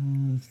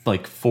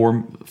like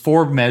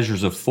four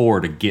measures of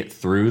 4 to get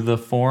through the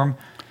form.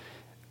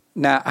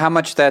 Now, how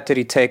much of that did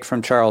he take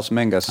from Charles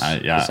Mingus?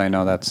 Because I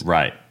know that's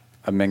right.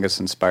 A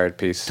Mingus-inspired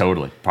piece.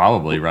 Totally.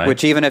 Probably, right.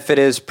 Which, even if it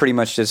is pretty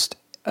much just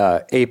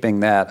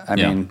aping that, I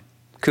mean,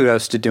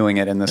 kudos to doing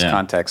it in this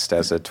context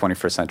as a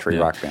 21st century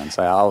rock band.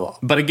 So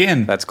but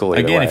again, that's cool.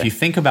 Again, if you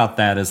think about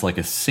that as like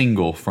a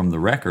single from the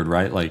record,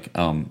 right? Like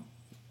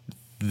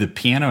the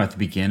piano at the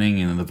beginning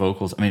and the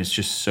vocals, I mean, it's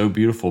just so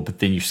beautiful. But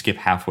then you skip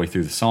halfway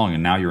through the song,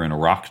 and now you're in a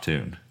rock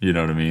tune. You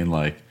know what I mean?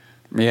 Like,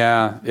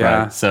 yeah.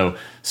 Right? So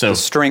the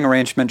string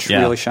arrangement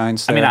really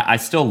shines there. I mean, I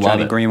still love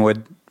Johnny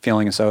Greenwood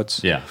feeling his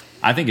oats. Yeah.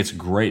 I think it's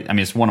great. I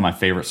mean, it's one of my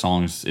favorite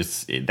songs.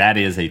 That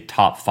is a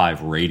top 5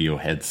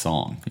 Radiohead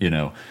song,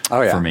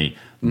 for me.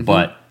 Mm-hmm.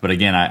 But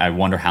again, I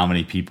wonder how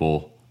many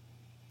people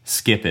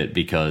skip it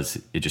because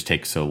it just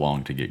takes so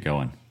long to get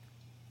going,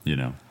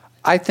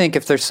 I think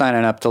if they're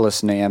signing up to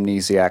listen to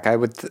Amnesiac, I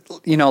would,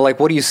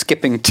 like, what are you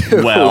skipping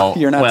to? Well,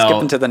 you're not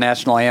skipping to the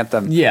national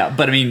anthem. Yeah,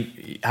 but I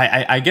mean,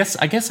 I guess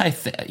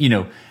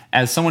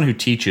as someone who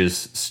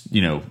teaches,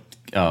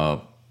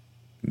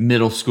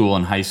 middle school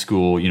and high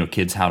school,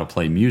 kids how to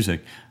play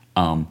music.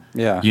 I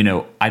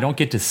don't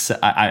get to.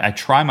 I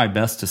try my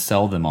best to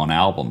sell them on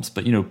albums,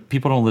 but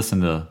people don't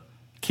listen to.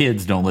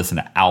 Kids don't listen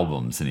to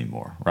albums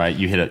anymore, right?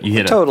 You hit a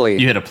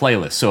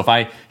playlist. So if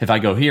I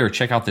go here,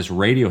 check out this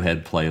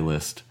Radiohead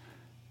playlist.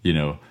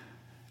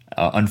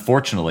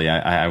 Unfortunately,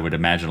 I would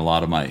imagine a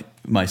lot of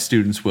my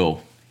students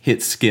will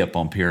hit skip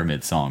on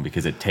Pyramid Song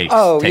because it takes.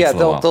 Oh takes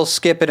they'll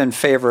skip it in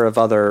favor of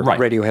other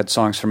Radiohead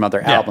songs from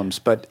other albums.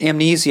 But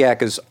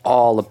Amnesiac is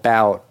all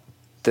about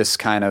this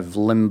kind of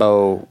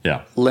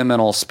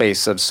liminal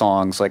space of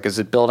songs. Like, is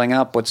it building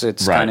up? What's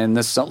it's kind of in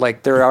this?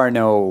 Like, there are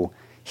no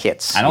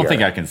hits. I don't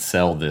think I can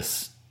sell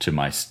this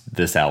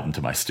album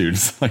to my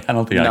students. Like, I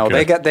don't think I could.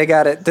 No, they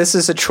got it. This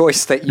is a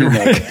choice that you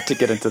make to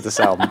get into this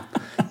album.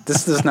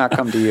 This does not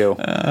come to you.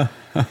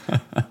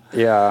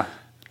 Yeah.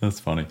 That's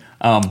funny.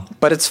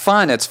 But it's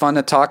fun. It's fun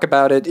to talk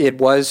about it. It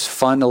was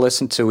fun to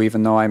listen to,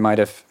 even though I might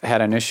have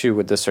had an issue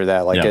with this or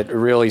that. Like, it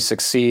really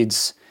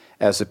succeeds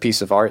as a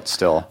piece of art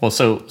still. Well,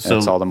 so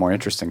it's all the more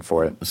interesting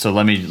for it. So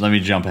let me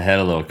jump ahead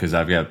a little because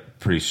I've got a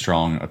pretty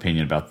strong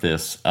opinion about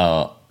this.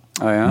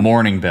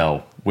 Morning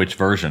Bell, which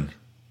version?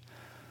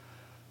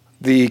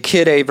 The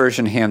Kid A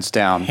version, hands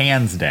down.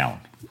 Hands down.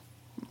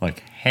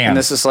 Like hands. And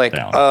this is like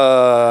down.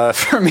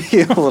 For me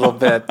a little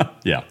bit.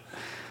 Yeah.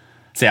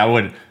 See,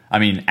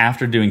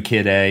 after doing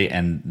Kid A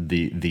and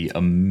the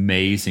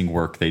amazing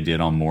work they did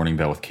on Morning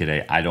Bell with Kid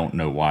A, I don't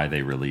know why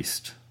they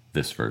released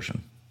this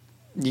version.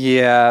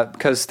 Yeah,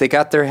 because they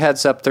got their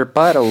heads up their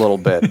butt a little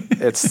bit.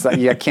 It's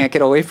you can't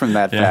get away from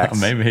that fact.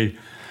 Maybe.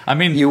 I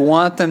mean, you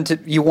want them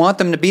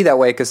to be that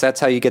way because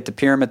that's how you get the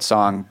Pyramid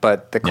Song.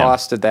 But the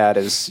cost of that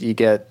is you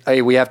get,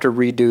 hey, we have to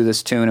redo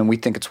this tune, and we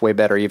think it's way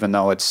better, even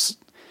though it's.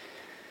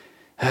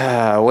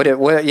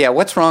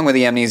 What's wrong with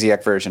the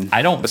Amnesiac version?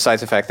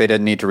 Besides the fact they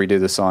didn't need to redo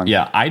the song.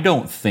 Yeah, I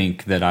don't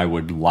think that I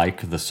would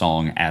like the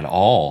song at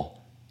all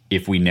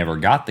if we never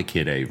got the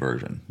Kid A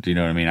version. Do you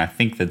know what I mean? I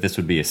think that this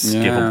would be a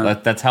skippable.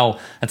 Yeah. That's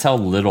how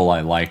little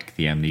I like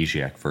the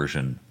Amnesiac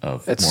version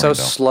of It's Morning so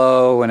Bell.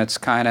 slow and it's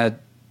kind of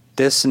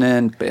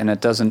dissonant and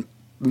it doesn't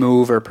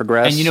move or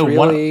progress. And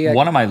really.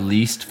 one of my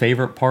least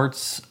favorite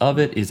parts of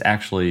it is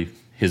actually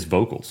his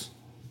vocals.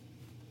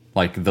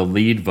 Like the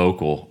lead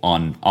vocal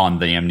on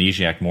the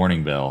Amnesiac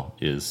Morning Bell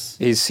is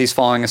he's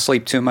falling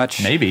asleep too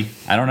much. Maybe,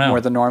 I don't know,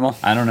 more than normal.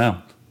 I don't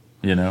know.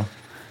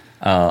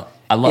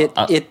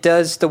 It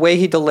does, the way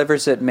he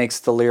delivers it makes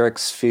the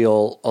lyrics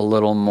feel a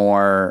little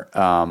more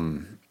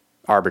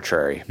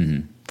arbitrary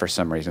for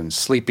some reason.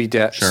 Sleepy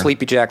Jack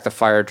the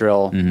Fire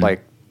Drill.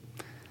 Like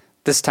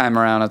this time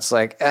around, it's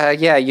like,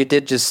 you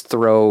did just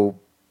throw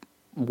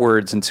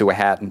words into a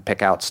hat and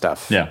pick out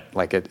stuff. Yeah,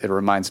 like it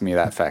reminds me of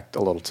that fact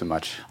a little too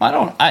much. I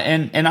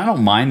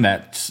don't mind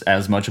that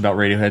as much about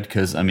Radiohead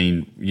because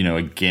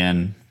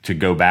again, to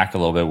go back a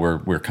little bit,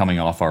 we're coming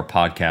off our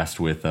podcast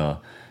with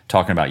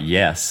talking about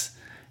Yes.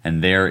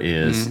 And there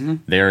is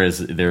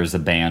a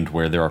band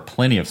where there are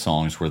plenty of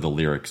songs where the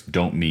lyrics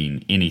don't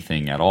mean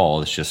anything at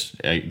all. It's just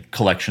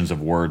collections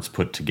of words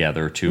put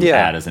together to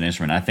add as an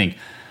instrument. I think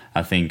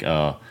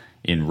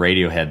in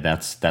Radiohead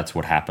that's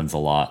what happens a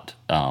lot.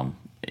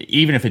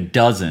 Even if it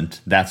doesn't,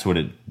 that's what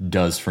it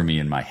does for me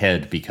in my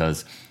head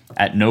because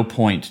at no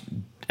point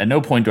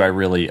do I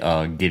really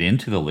get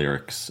into the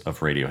lyrics of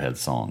Radiohead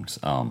songs.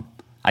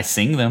 I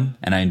sing them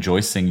and I enjoy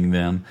singing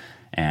them,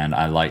 and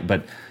I like,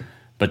 but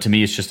to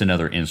me, it's just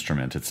another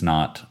instrument. It's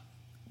not.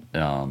 I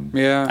don't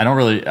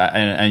really.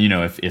 And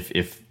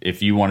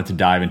if you wanted to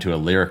dive into a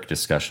lyric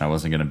discussion, I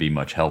wasn't going to be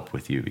much help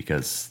with you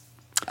because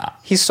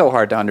he's so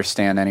hard to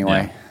understand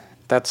anyway. Yeah.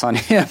 That's on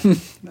him.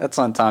 That's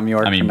on Tom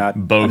York for not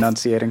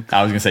enunciating.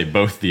 I was going to say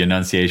both the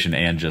enunciation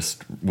and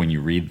just when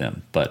you read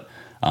them, but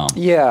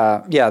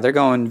they're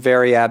going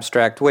very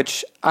abstract,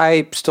 which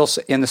I still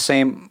in the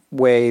same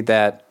way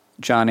that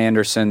John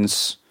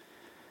Anderson's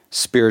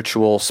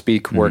spiritual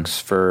speak works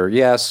for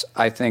Yes.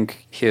 I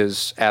think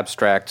his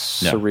abstract,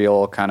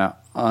 surreal, kind of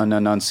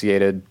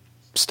unenunciated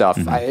stuff,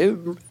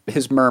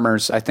 his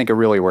murmurs, I think it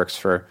really works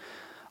for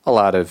a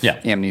lot of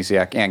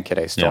Amnesiac and Kid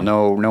A still. Yeah.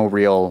 No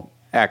real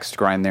axe to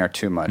grind there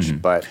too much,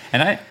 but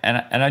and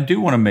I do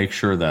want to make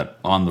sure that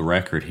on the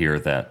record here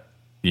that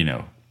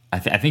I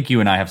think you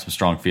and I have some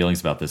strong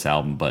feelings about this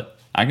album, but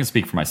I can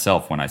speak for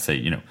myself when I say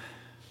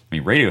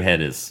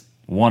Radiohead is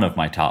one of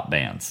my top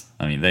bands.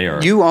 I mean, they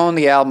are. You own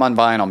the album on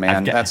vinyl,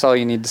 man. That's all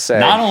you need to say.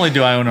 Not only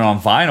do I own it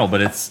on vinyl,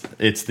 but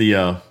it's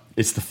the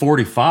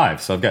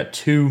 45. So I've got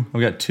two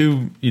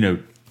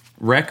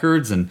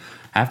records, and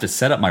I have to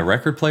set up my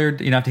record player.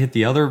 I have to hit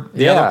the other.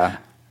 Other.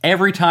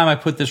 Every time I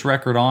put this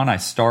record on, I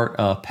start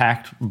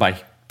packed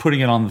by putting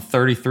it on the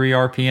 33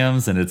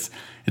 RPMs, and it's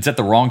at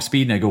the wrong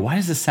speed, and I go, why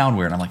does this sound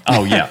weird? And I'm like,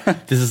 oh yeah,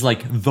 this is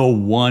like the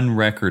one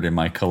record in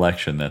my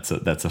collection that's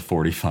a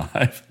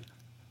 45.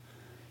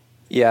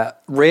 Yeah,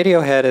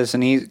 Radiohead is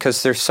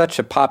because they're such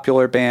a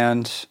popular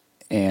band,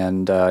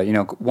 and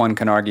one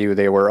can argue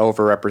they were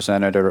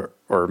overrepresented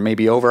or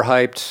maybe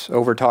overhyped,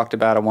 over-talked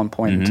about at one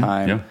point in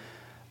time. Yeah.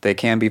 They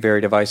can be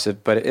very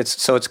divisive, but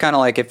it's kind of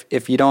like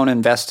if you don't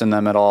invest in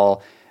them at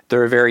all,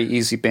 they're a very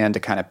easy band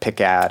to kind of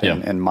pick at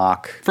and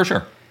mock. For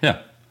sure,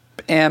 yeah.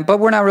 But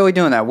we're not really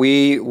doing that.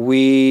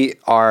 We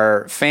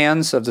are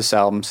fans of this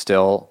album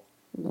still.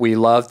 We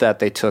love that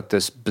they took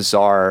this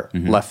bizarre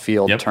left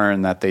field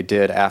turn that they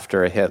did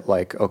after a hit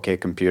like OK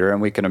Computer,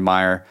 and we can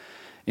admire,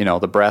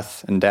 the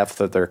breadth and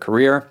depth of their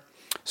career.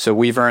 So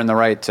we've earned the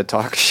right to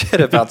talk shit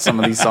about some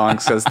of these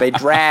songs because they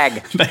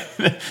drag.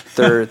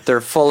 They're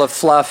full of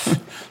fluff.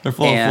 They're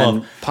full of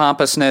fluff,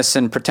 pompousness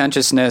and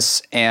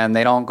pretentiousness, and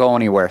they don't go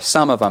anywhere.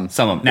 Some of them.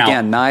 Now,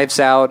 again,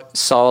 Knives Out,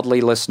 solidly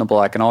listenable.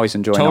 I can always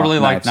enjoy. Totally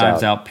like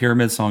Knives Out.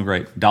 Pyramid Song,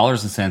 great.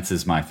 Dollars and Cents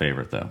is my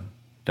favorite though.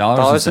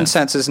 Dollars and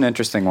Cents is an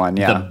interesting one.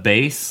 Yeah, the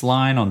bass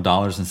line on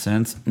Dollars and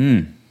Cents,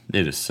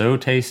 it is so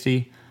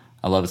tasty.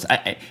 I love it.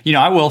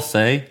 I will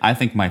say, I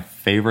think my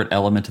favorite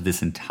element of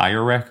this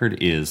entire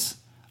record is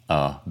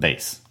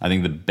bass. I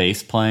think the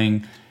bass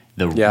playing,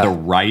 the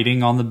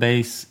writing on the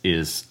bass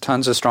is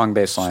tons of strong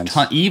bass lines.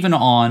 Even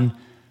on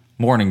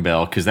Morning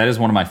Bell, because that is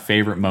one of my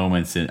favorite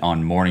moments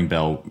on Morning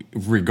Bell,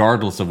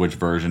 regardless of which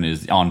version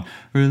is on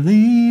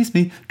Release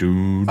Me.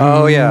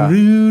 Oh, yeah.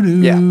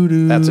 Yeah,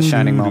 that's a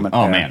shining moment.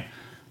 Oh, man.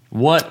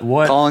 What?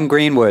 Colin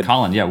Greenwood.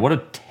 Colin, yeah, what a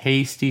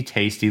tasty,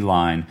 tasty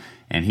line.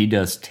 And he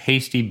does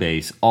tasty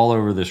bass all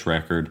over this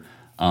record.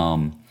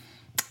 I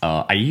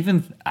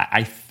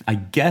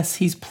guess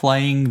he's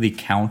playing the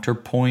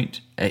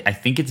counterpoint. I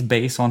think it's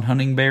bass on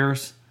Hunting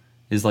Bears.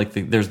 Is like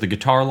there's the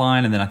guitar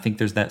line, and then I think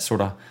there's that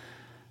sort of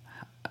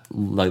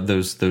like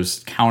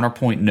those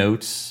counterpoint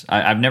notes.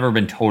 I've never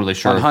been totally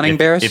sure on Hunting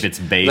Bears if it's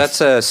bass. That's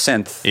a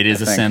synth. It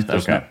is a synth.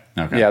 Okay.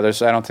 Yeah, I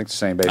don't think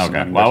there's any bass.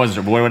 Okay. Well,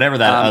 whatever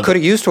that. Could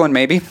have used one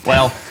maybe.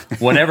 Well,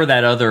 whatever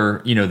that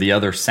other the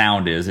other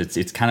sound is,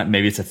 it's kind of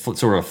maybe it's a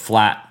sort of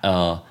flat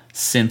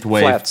synth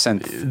wave, flat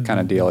synth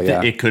kind of deal.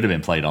 Yeah, it could have been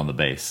played on the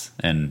bass,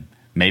 and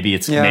maybe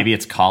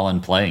it's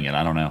Colin playing it.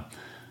 I don't know.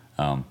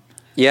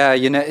 Yeah,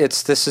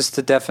 this is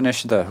the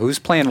definition of who's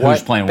playing what.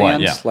 Who's playing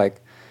bands, what? Yeah.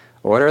 Like,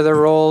 what are their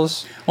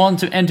roles? Well,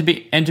 and to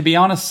be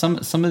honest, some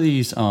of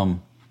these,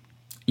 again,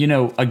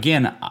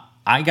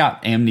 I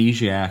got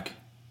Amnesiac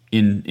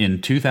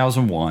in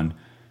 2001.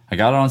 I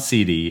got it on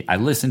CD. I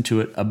listened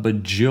to it a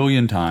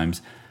bajillion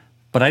times,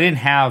 but I didn't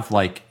have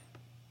like,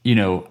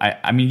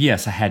 I mean,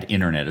 yes, I had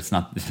internet.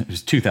 It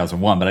was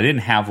 2001, but I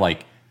didn't have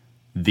like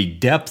the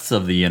depths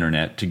of the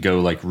internet to go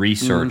like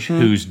research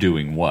who's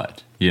doing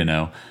what.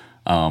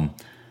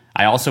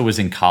 I also was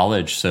in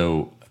college,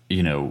 so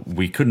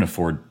we couldn't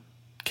afford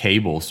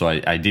cable, so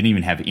I didn't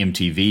even have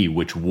MTV,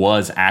 which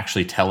was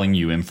actually telling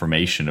you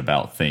information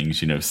about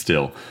things,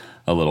 still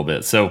a little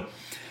bit. So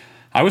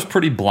I was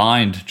pretty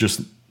blind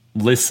just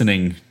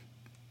listening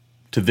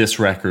to this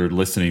record,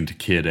 listening to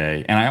Kid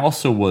A. And I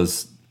also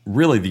was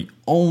really the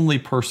only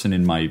person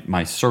in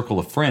my circle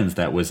of friends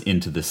that was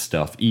into this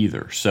stuff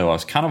either. So I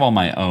was kind of on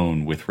my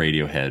own with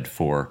Radiohead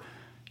for,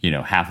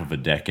 half of a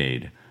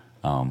decade,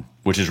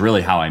 which is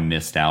really how I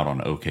missed out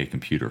on OK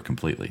Computer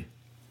completely.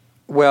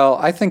 Well,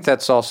 I think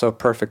that's also a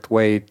perfect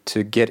way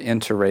to get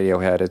into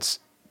Radiohead.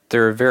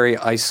 They're a very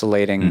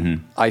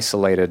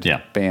isolated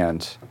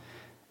band.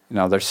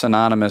 They're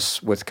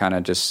synonymous with kind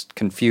of just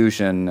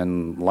confusion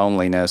and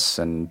loneliness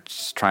and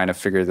just trying to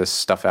figure this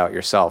stuff out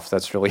yourself.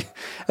 That's really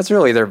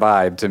their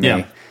vibe to me.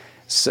 Yeah.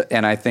 So,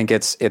 and I think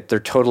they're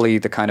totally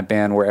the kind of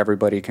band where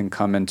everybody can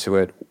come into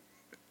it,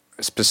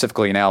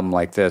 specifically an album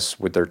like this,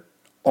 with their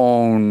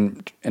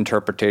own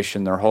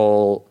interpretation, their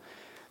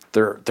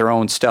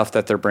own stuff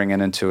that they're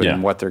bringing into it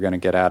and what they're going to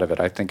get out of it.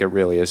 I think it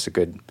really is a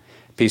good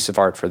piece of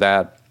art for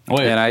that.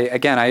 Oh, yeah.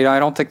 And I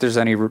don't think there's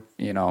any,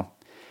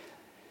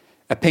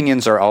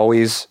 opinions are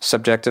always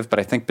subjective, but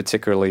I think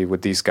particularly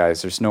with these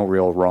guys, there's no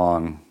real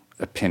wrong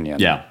opinion.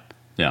 Yeah.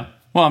 Yeah.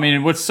 Well, I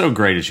mean, what's so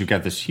great is you've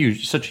got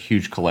such a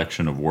huge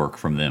collection of work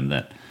from them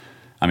that,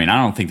 I mean,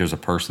 I don't think there's a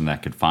person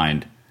that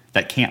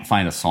can't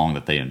find a song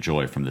that they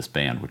enjoy from this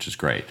band, which is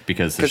great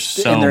because there's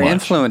so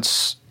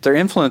much. Their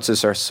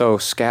influences are so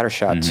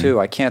scattershot too.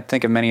 I can't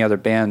think of many other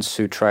bands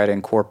who try to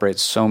incorporate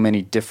so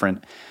many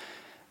different.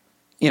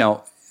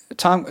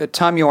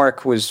 Tom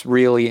York was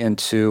really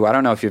into. I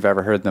don't know if you've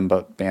ever heard them,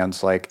 but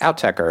bands like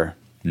Outtaker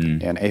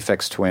and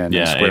Aphex Twin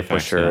and Square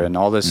Pusher and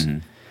all this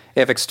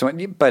Aphex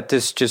Twin, but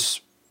this just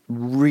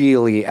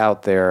really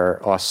out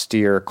there,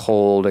 austere,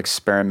 cold,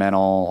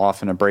 experimental,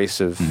 often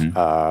abrasive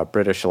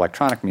British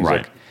electronic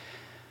music.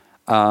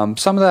 Right.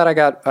 Some of that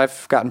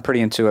I've gotten pretty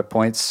into at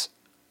points,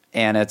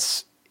 and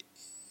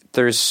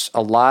there's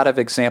a lot of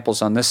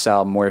examples on this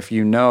album where if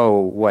you know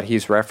what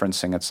he's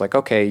referencing, it's like,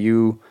 okay,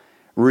 you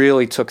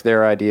really took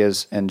their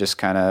ideas and just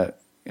kind of,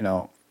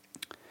 I'm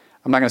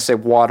not going to say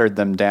watered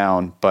them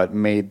down, but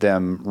made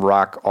them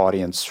rock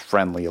audience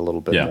friendly a little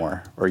bit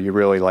more, or you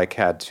really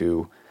had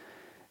to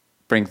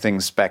bring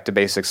things back to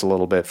basics a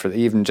little bit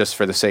even just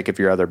for the sake of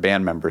your other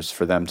band members,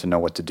 for them to know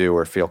what to do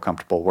or feel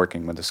comfortable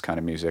working with this kind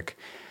of music.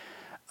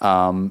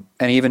 And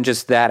even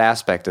just that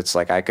aspect, it's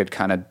like I could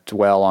kind of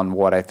dwell on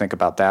what I think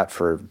about that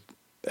for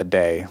a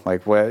day.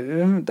 Like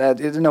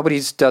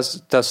nobody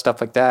does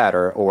stuff like that,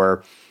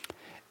 or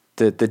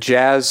the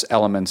jazz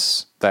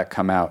elements that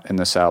come out in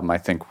this album, I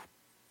think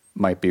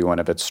might be one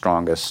of its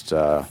strongest.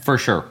 For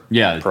sure,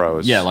 yeah,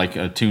 pros. Yeah, like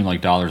a tune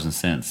like Dollars and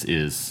Cents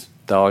is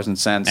Dollars and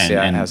Cents.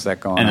 And has that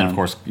going on. And then of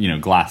course,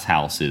 Glass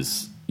House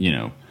is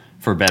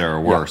for better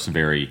or worse,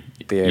 very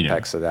the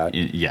apex of that.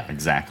 Yeah,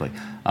 exactly.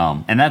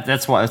 And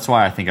that's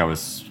why I think I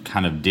was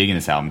kind of digging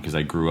this album, because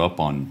I grew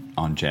up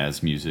on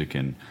jazz music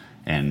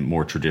and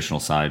more traditional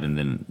side, and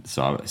then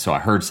so I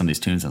heard some of these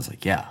tunes and I was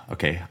like, yeah,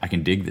 okay, I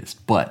can dig this,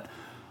 but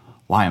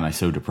why am I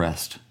so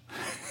depressed?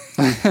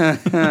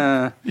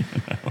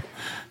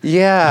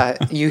 Yeah,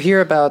 you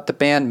hear about the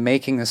band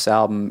making this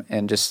album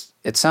and just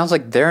it sounds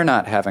like they're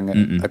not having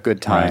a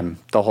good time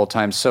the whole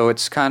time. So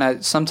it's kind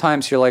of,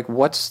 sometimes you're like,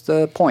 what's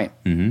the point?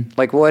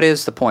 Like, what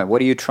is the point?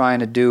 What are you trying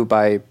to do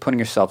by putting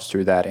yourselves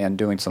through that and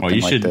doing something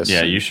like this?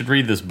 Yeah, you should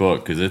read this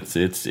book, because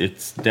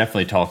it's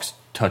definitely talks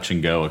touch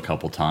and go a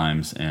couple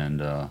times,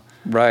 and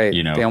right,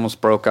 they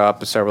almost broke up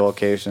on several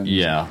occasions.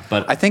 Yeah,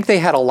 but I think they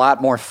had a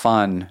lot more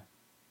fun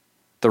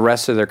the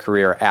rest of their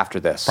career after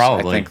this.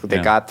 Probably, I think they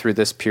got through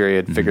this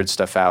period, figured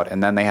stuff out,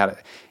 and then they had,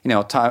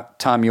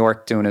 Tom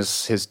York doing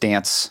his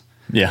dance.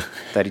 Yeah,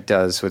 that he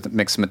does with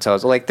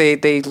Mixomatose. Like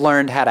they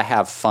learned how to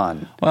have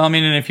fun. Well, I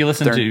mean, and if you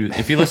listen to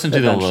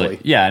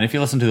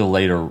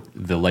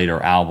the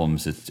later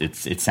albums,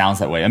 it sounds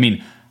that way. I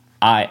mean,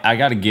 I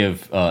got to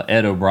give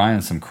Ed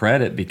O'Brien some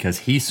credit because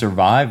he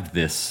survived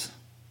this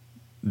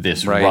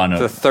run of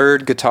the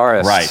third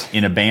guitarist,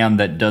 in a band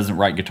that doesn't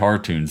write guitar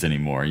tunes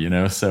anymore.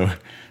 So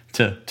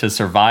to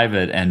survive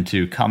it and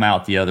to come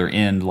out the other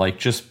end like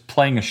just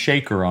playing a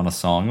shaker on a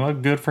song, well,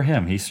 good for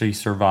him. He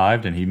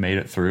survived and he made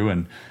it through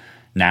and.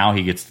 Now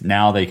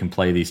they can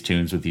play these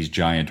tunes with these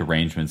giant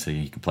arrangements, and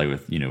he can play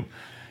with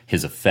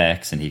his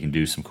effects, and he can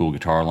do some cool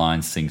guitar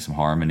lines, sing some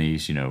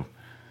harmonies.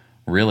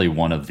 Really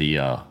one of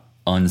the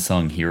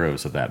unsung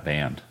heroes of that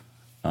band.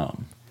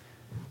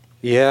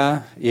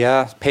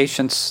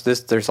 Patience.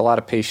 There's a lot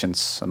of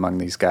patience among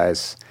these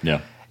guys.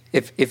 Yeah.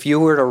 If you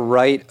were to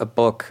write a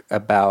book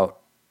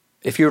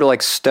if you were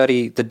to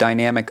study the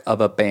dynamic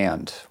of a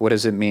band, what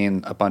does it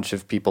mean? A bunch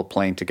of people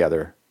playing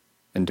together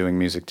and doing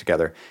music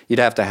together. You'd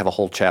have to have a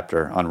whole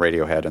chapter on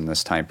Radiohead in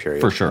this time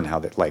period. For sure. And how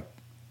they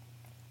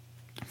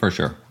For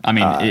sure. I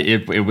mean,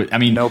 it would. I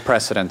mean, no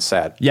precedent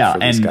set. Yeah, for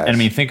these guys. And I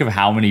mean, think of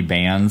how many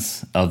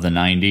bands of the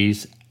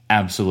 '90s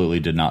absolutely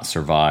did not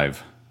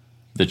survive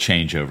the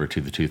changeover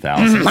to the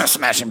 2000s.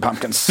 Smashing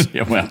Pumpkins.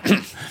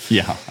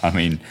 Yeah. I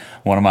mean,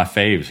 one of my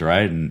faves,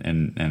 right?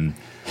 And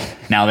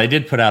now they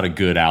did put out a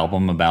good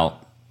album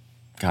about,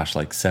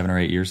 like 7 or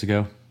 8 years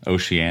ago.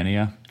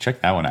 Oceania.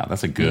 Check that one out.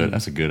 That's a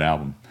good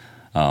album.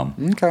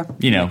 Okay.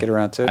 Get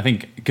around to it. I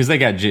think because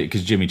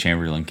Jimmy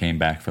Chamberlain came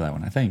back for that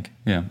one. I think.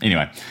 Yeah.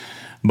 Anyway,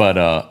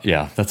 but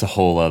that's a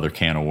whole other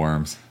can of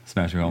worms.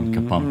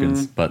 Smashing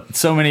Pumpkins, but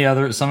so many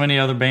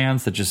other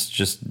bands that just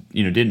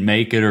didn't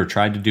make it or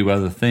tried to do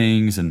other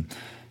things, and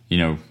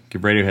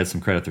give Radiohead some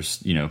credit.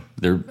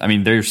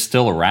 They're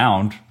still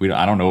around.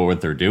 I don't know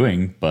what they're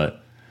doing,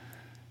 but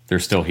they're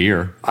still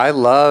here. I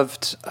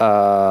loved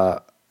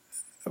A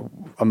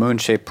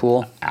Moon-Shaped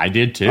Pool. I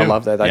did too. I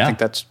love that. Yeah.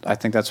 I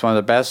think that's one of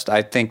the best.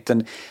 I think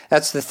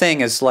that's the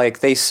thing is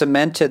they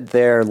cemented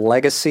their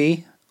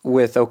legacy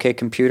with OK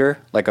Computer.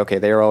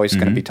 They are always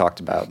going to be talked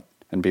about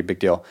and be a big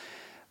deal.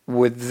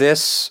 With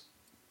this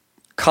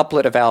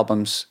couplet of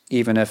albums,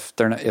 even if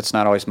it's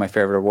not always my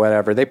favorite or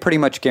whatever, they pretty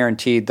much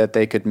guaranteed that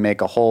they could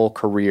make a whole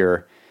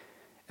career,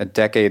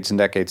 decades and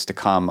decades to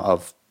come,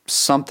 of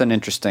something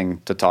interesting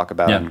to talk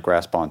about and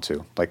grasp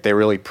onto. They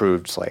really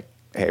proved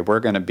hey, we're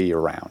going to be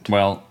around.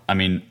 Well, I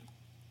mean,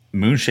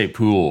 Moon-Shaped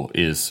Pool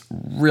is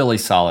really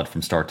solid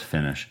from start to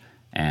finish,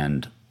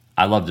 and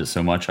I loved it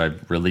so much I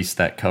released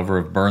that cover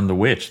of Burn the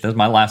Witch. That was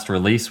my last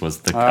release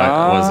was the cover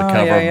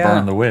of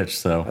Burn the Witch.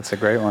 So that's a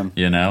great one.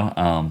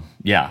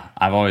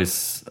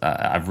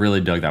 I've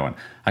really dug that one.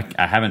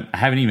 I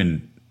haven't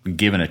even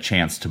given a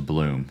chance to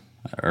Bloom,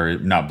 or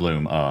not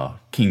Bloom,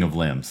 King of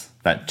Limbs.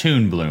 That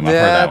tune Bloom. I've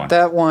heard that one.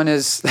 That one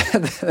is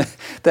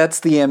that's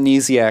the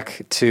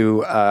Amnesiac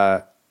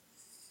to.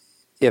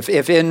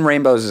 If In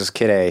Rainbows is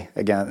Kid A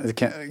again,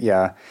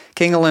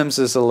 King of Limbs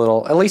is a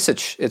little. At least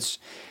it's.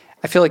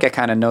 I feel like it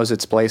kind of knows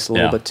its place a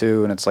little bit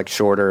too, and it's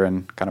shorter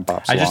and kind of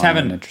bops. I just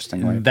haven't. In an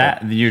interesting way.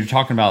 You're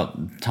talking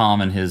about Tom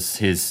and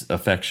his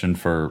affection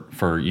for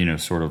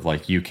sort of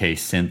UK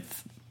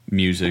synth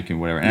music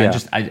and whatever.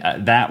 And I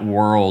that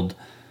world.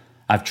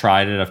 I've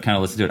tried it. I've kind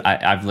of listened to it.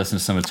 I've listened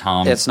to some of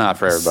Tom's. It's not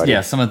for everybody.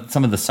 Yeah, some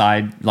of the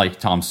side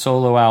Tom's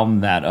solo album.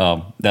 That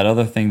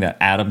other thing, that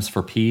Atoms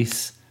for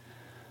Peace.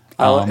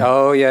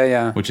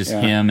 Which is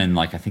him and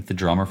I think the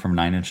drummer from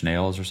Nine Inch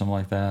Nails or something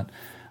like that.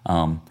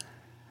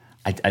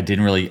 I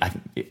didn't really.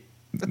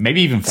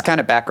 Maybe even it's kind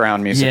of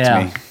background music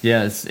to me.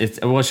 Yeah, it's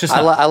just.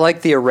 I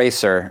like the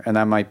Eraser, and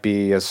that might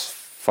be as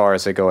far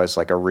as I go as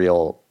a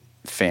real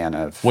fan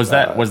of. Was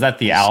that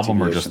the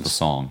album or just the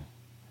song?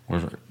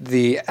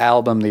 The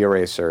album, The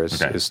Eraser,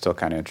 is still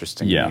kind of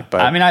interesting. Yeah, to me, but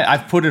I mean,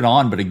 I've put it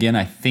on, but again,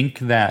 I think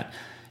that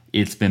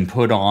it's been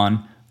put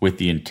on with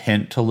the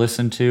intent to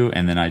listen to,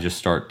 and then I just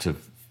start to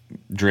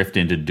drift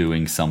into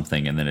doing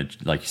something, and then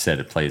it, like you said,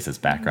 it plays as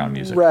background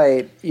music.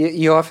 Right.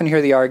 You often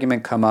hear the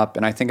argument come up,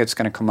 and I think it's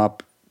going to come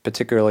up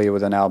particularly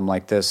with an album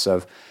like this,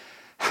 of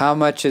how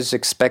much is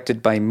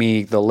expected by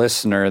me, the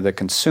listener, the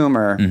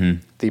consumer,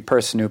 the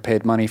person who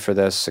paid money for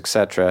this,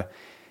 etc.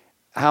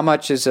 How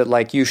much is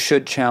it you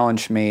should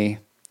challenge me,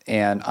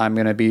 and I'm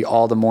going to be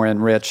all the more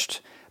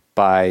enriched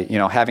by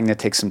having to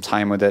take some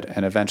time with it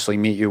and eventually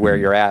meet you where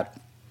you're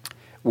at,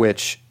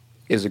 which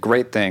is a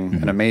great thing,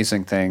 an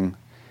amazing thing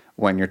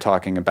when you're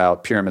talking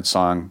about Pyramid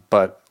Song,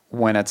 but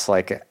when it's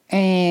you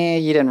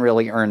didn't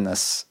really earn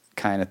this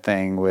kind of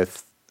thing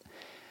with,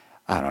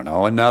 I don't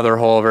know, another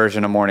whole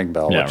version of Morning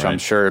Bell, which I'm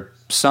sure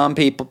some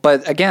people,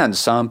 but again,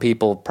 some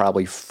people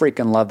probably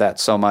freaking love that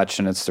so much,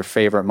 and it's their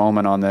favorite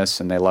moment on this,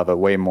 and they love it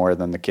way more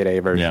than the Kid A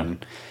version.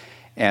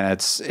 Yeah. And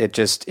this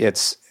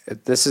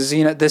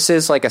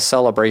is like a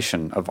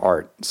celebration of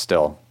art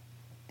still.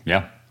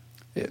 Yeah.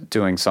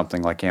 Doing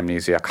something like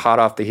Amnesiac, hot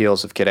off the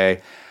heels of Kid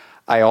A.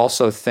 I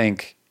also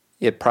think,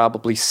 it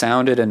probably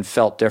sounded and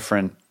felt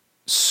different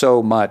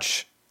so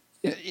much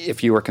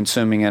if you were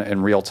consuming it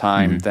in real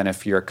time than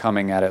if you're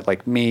coming at it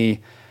like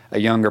me, a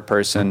younger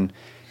person,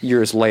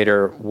 years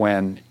later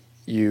when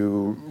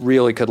you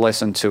really could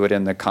listen to it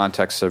in the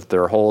context of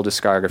their whole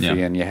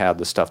discography and you had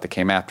the stuff that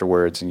came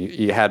afterwards and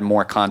you had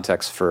more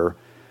context for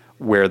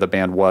where the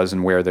band was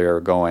and where they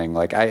were going.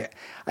 Like I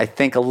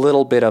think a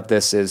little bit of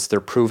this is they're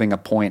proving a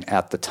point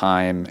at the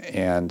time,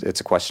 and it's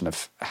a question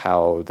of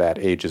how that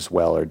ages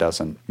well or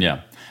doesn't.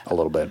 Yeah, a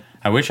little bit.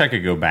 I wish I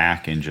could go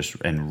back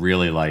and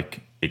really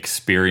like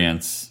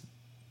experience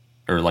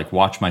or like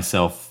watch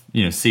myself,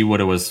 see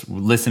what it was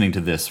listening to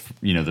this,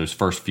 those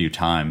first few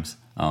times.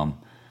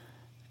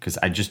 Because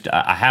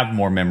I have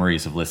more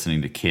memories of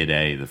listening to Kid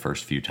A the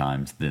first few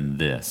times than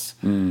this,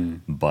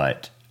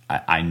 but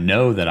I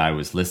know that I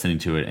was listening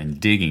to it and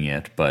digging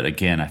it, but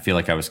again, I feel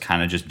like I was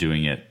kind of just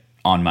doing it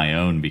on my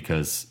own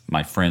because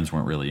my friends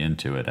weren't really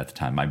into it at the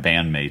time. My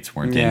bandmates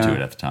weren't into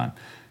it at the time,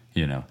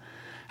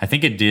 I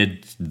think it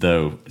did,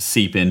 though,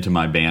 seep into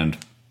my band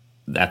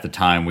at the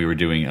time. We were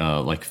doing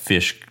like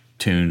Fish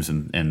tunes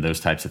and those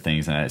types of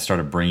things, and I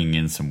started bringing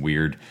in some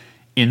weird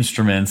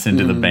instruments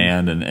into the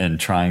band and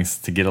trying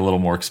to get a little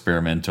more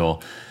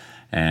experimental,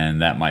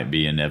 and that might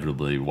be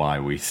inevitably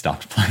why we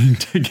stopped playing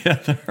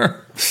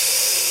together.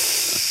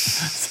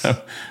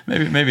 So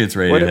maybe it's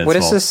Radiohead's What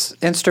is fault. this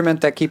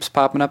instrument that keeps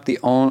popping up? The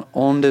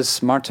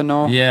Ondes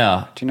Martineau?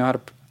 Yeah. Do you know how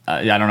to?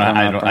 I don't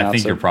know. I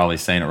think you're probably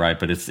saying it right,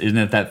 but isn't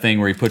it that thing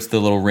where he puts the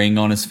little ring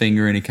on his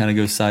finger and he kind of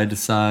goes side to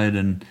side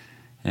and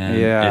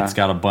it's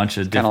got a bunch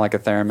of kind of like a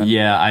theremin.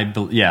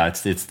 Yeah,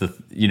 it's the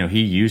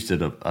he used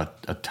it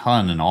a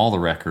ton in all the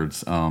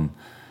records.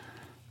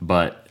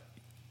 But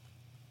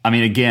I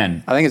mean,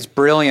 again, I think it's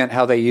brilliant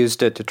how they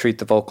used it to treat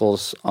the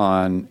vocals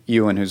on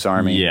 "You and Whose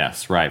Army."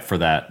 Yes, right for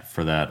that.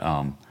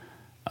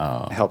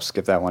 Helps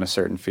give that one a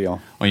certain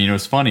feel. Well,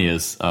 what's funny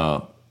is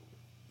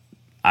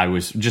I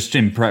was just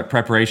in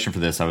preparation for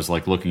this. I was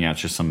like looking at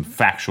just some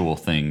factual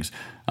things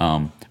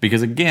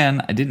because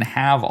again, I didn't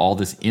have all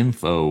this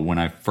info when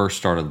I first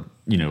started,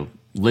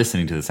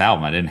 listening to this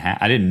album. I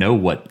didn't know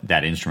what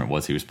that instrument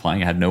was he was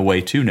playing. I had no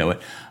way to know it.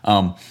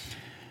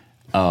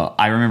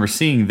 I remember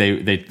seeing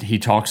he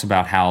talks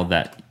about how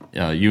that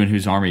You and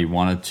Whose Army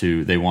wants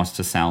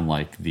to sound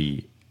like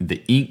the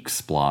Ink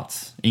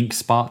Spots,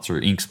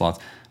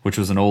 which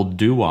was an old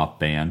doo-wop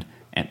band,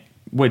 and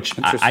which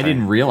I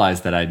didn't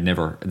realize that I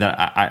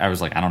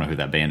was like, I don't know who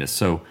that band is.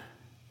 So,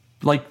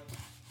 like,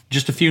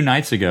 just a few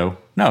nights ago,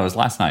 no, it was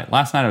last night.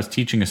 Last night I was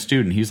teaching a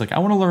student. He's like, I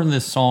want to learn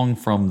this song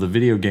from the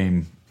video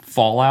game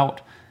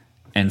Fallout.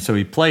 And so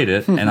he played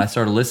it, and I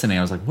started listening.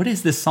 I was like, "What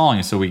is this song?"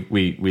 And so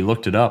we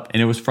looked it up,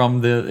 and it was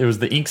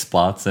the Ink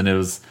Spots, and it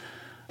was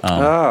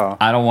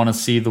I don't want to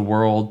see the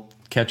world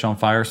catch on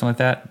fire or something like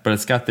that. But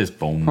it's got this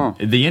boom.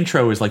 The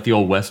intro is like the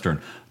old Western.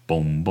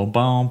 Boom, boom,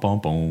 boom, boom,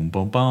 boom,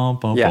 boom, boom,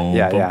 boom, boom,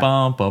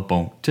 boom, boom,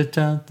 boom.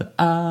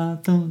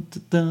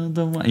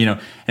 And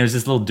it was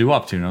this little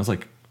doo-wop tune. I was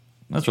like,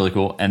 "That's really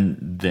cool."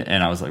 And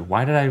I was like,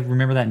 "Why did I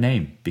remember that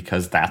name?"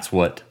 Because that's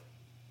what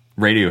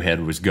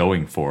Radiohead was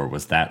going for,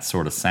 was that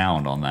sort of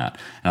sound on that.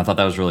 And I thought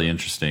that was really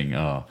interesting.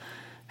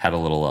 Had a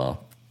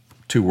little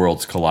two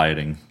worlds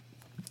colliding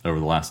over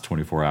the last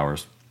 24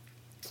 hours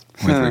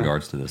with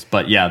regards to this.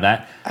 But yeah,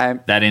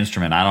 that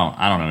instrument, I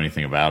don't know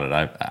anything about it.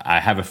 I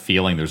have a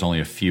feeling there's only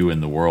a few in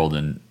the world,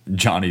 and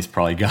Johnny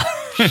probably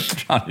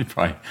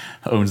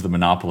owns the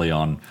monopoly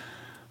on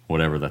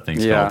whatever that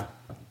thing's called.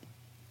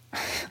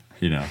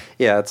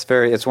 Yeah,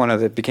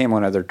 it became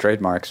one of their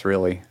trademarks,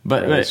 really.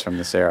 But from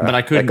this era. But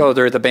I couldn't.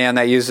 They're the band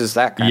that uses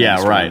that kind of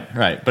instrument. Yeah,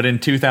 right. But in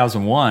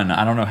 2001,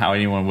 I don't know how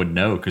anyone would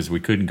know, because we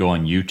couldn't go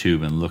on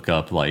YouTube and look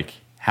up like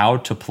how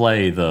to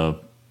play the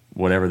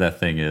whatever that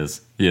thing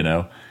is.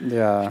 Yeah.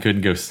 You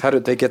couldn't go. How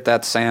did they get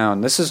that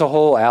sound? This is a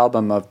whole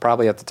album of,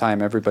 probably at the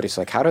time, everybody's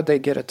like, how did they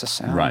get it to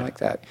sound like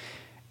that?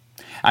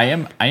 I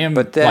am.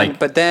 But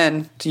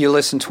then you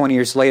listen 20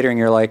 years later and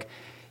you're like,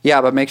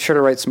 yeah, but make sure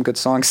to write some good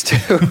songs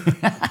too.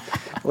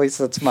 At least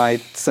that's my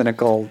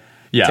cynical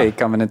take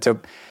coming into.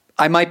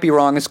 I might be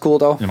wrong. It's cool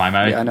though.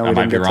 I know we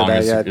didn't get to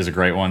that yet. Is a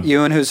great one.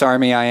 You and Whose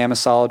Army, I am a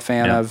solid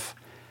fan of.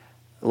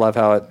 Love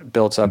how it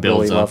builds up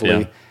really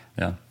lovely.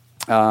 Yeah.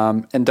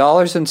 And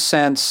Dollars and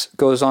Cents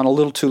goes on a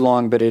little too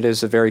long, but it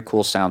is a very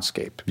cool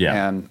soundscape.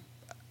 Yeah.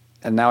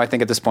 And now I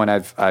think at this point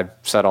I've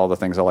said all the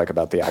things I like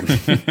about the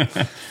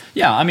album.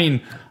 Yeah, I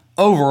mean,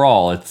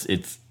 overall,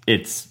 it's.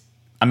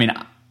 I mean,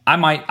 I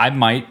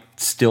might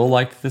still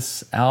like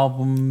this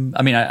album.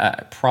 I mean,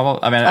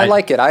 I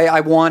like it.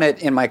 I want it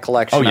in my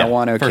collection. Oh, yeah, I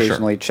want to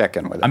occasionally check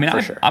in with it. I mean,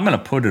 for sure. I'm going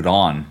to put it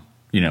on,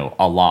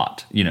 a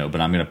lot,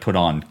 but I'm going to put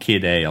on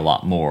Kid A a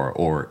lot more,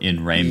 or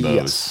In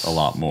Rainbows a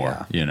lot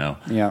more,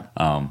 Yeah.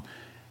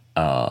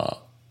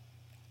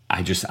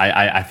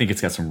 I think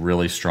it's got some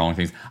really strong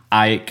things.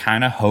 I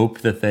kind of hope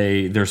that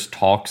there's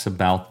talks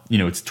about,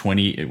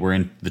 we're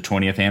in the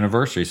 20th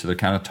anniversary, so there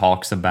kind of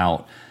talks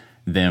about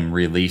them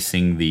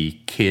releasing the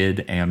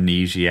Kid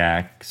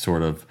Amnesiac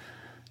sort of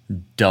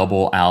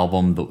double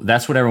album.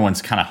 That's what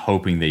everyone's kind of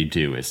hoping they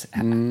do. Is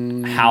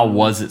how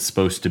was it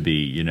supposed to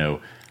be? You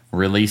know,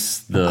 release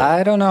the.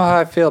 I don't know how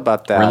I feel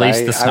about that.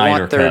 Release the Snyder I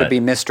want there cut. to be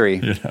mystery.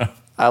 You know?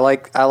 I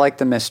like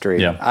the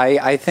mystery. Yeah.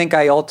 I think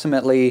I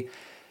ultimately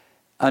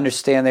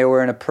understand they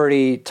were in a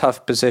pretty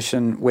tough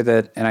position with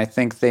it, and I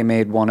think they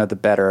made one of the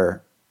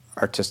better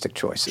artistic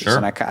choices. Sure.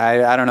 And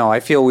I don't know. I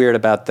feel weird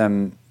about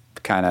them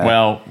kind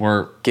of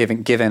we're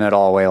giving it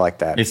all away like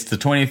that. It's the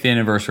 20th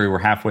anniversary. We're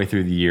halfway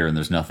through the year, and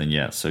there's nothing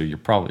yet. So you're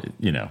probably,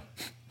 you know,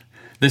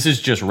 this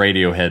is just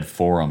Radiohead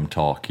forum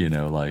talk. You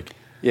know, like.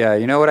 Yeah,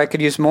 you know what I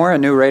could use more? A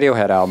new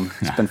Radiohead album.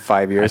 It's been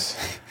 5 years.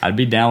 I'd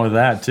be down with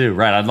that too.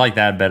 Right, I'd like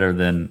that better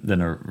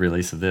than a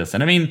release of this.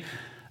 And I mean,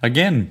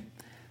 again,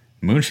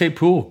 Moonshaped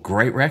Pool,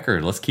 great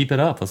record. Let's keep it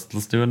up.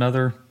 Let's do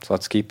another. So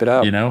let's keep it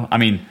up. You know, I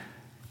mean,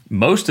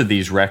 most of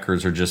these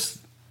records are just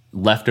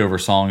leftover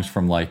songs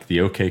from like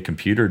the OK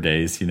Computer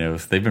days. You know,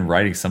 they've been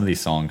writing some of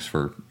these songs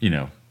for, you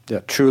know.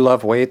 Yeah, True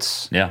Love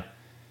Waits. Yeah,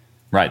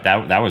 right.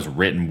 That was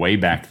written way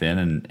back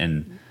then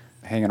and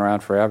hanging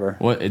around forever.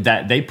 Well,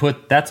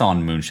 that's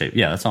on Moonshaped.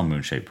 Yeah, that's on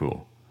Moonshaped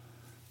Pool.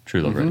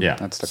 True Love. Yeah,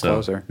 that's the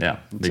closer. Yeah,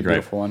 it's be a great.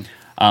 Beautiful one.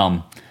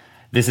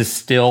 This is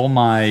still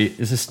I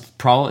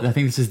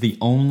think this is the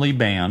only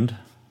band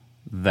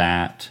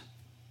that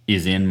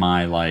is in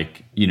my,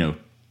 like, you know,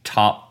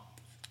 top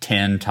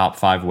 10, top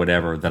 5,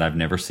 whatever, that I've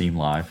never seen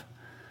live.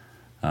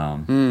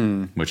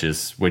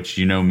 Which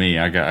you know me,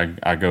 I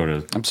go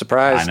to. I'm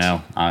surprised. I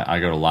know I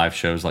go to live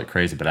shows like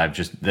crazy, but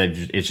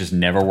it's just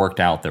never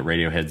worked out that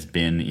Radiohead's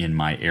been in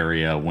my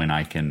area when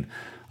I can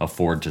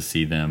afford to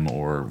see them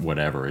or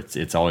whatever.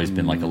 It's always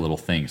been like a little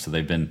thing. So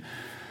they've been.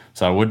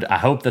 So I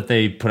hope that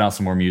they put out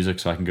some more music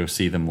so I can go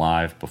see them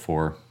live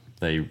before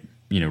they,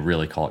 you know,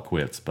 really call it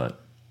quits. But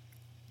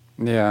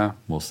yeah,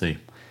 we'll see.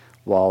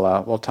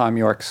 While Tom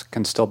York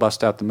can still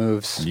bust out the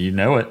moves, you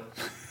know it.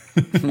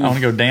 I want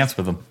to go dance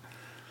with them.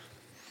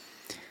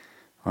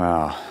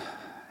 Wow.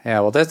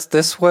 Yeah, well,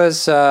 this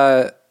was,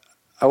 I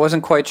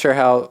wasn't quite sure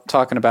how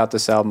talking about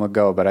this album would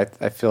go, but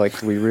I feel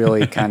like we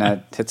really kind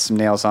of hit some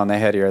nails on the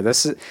head here.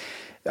 This is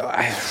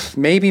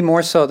maybe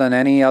more so than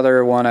any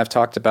other one I've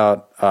talked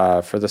about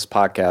for this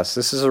podcast.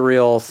 This is a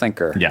real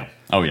thinker. Yeah.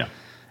 Oh, yeah.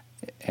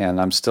 And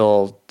I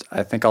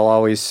think I'll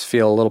always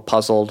feel a little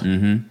puzzled.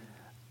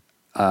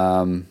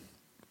 Mm-hmm.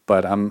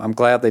 But I'm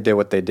glad they did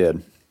what they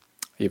did.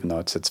 Even though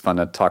it's fun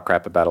to talk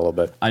crap about a little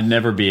bit. I'd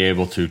never be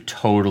able to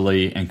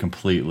totally and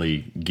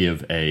completely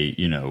give a,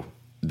 you know,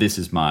 this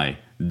is my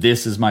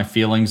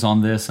feelings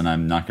on this, and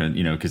I'm not going to,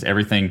 you know, because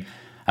everything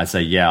I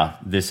say, yeah,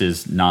 this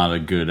is not a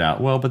good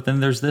album. Well, but then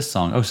there's this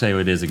song. Oh, say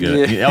it is a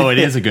good. Yeah. Oh, it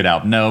is a good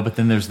album. No, but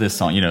then there's this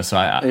song. You know, so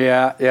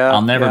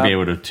I'll never be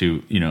able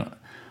to, you know,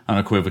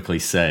 unequivocally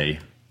say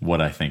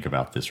what I think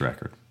about this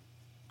record.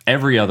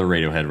 Every other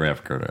Radiohead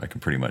record, I can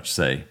pretty much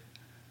say.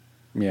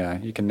 Yeah,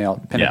 you can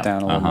pin it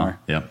down a little more.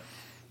 Yeah.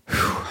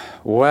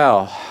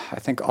 Well, I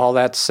think all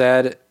that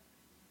said,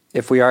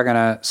 if we are going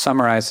to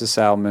summarize this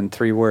album in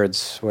 3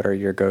 words, what are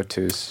your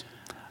go-tos?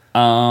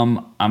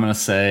 I'm going to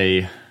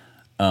say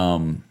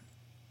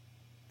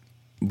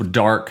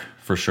dark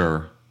for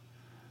sure.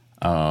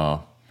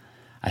 I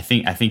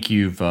think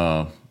you've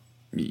I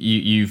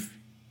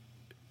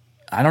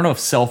don't know if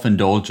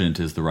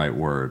self-indulgent is the right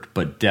word,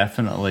 but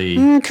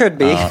definitely could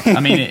be. I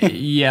mean,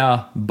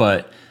 yeah,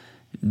 but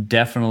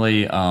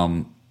definitely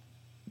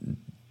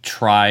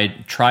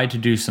tried to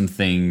do some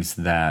things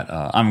that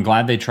I'm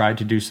glad they tried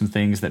to do some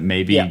things that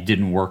maybe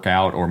didn't work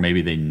out, or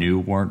maybe they knew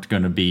weren't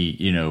going to be,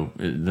 you know,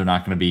 they're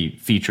not going to be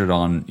featured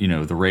on, you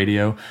know, the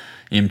radio,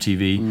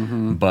 MTV.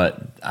 Mm-hmm.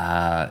 But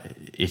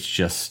it's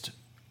just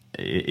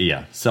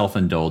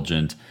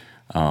self-indulgent,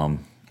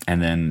 and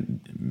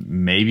then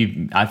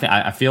maybe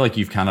I feel like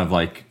you've kind of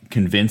like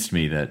convinced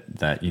me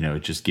that you know,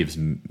 it just gives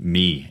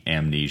me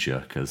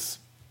amnesia, because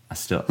I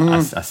still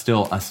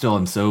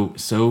am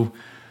so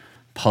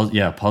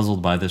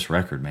puzzled by this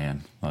record,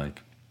 man.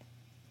 Like,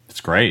 it's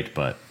great,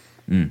 but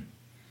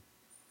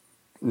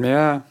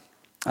yeah.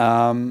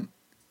 So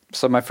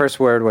my first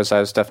word was, I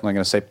was definitely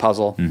going to say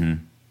puzzle.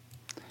 Mm-hmm.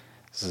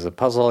 This is a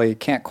puzzle you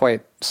can't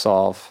quite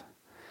solve.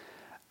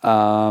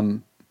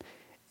 And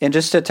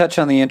just to touch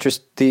on the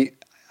interest,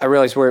 I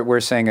realize we're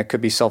saying it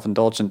could be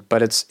self-indulgent,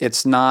 but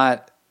it's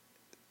not.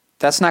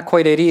 That's not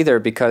quite it either,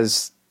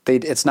 because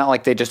it's not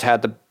like they just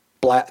had the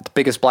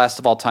biggest blast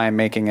of all time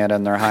making it,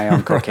 and they're high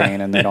on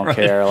cocaine and they don't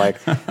care.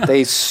 Like,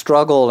 they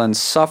struggled and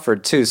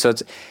suffered too. So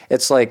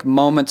it's like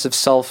moments of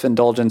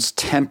self-indulgence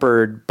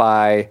tempered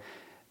by,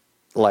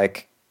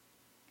 like,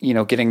 you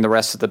know, getting the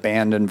rest of the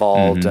band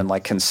involved and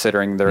like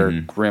considering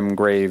their grim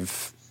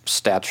grave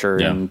stature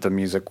in the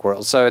music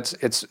world. So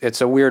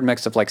it's a weird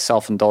mix of like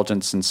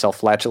self-indulgence and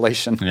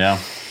self-flagellation. Yeah.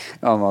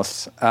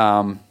 Almost.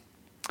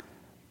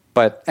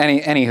 But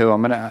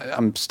anywho,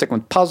 I'm sticking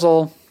with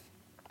puzzle.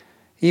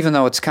 Even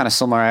though it's kind of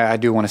similar, I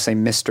do want to say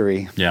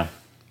mystery. Yeah.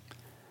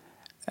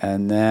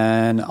 And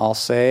then I'll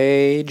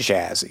say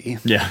jazzy.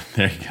 Yeah,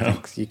 there you go.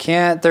 You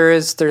can't.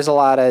 There's a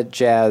lot of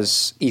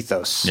jazz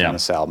ethos in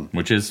this album,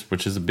 which is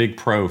a big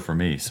pro for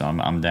me. So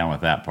I'm down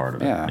with that part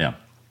of it. Yeah.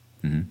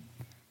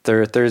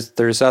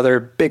 there's other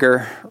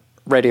bigger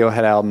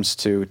Radiohead albums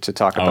to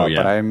talk about,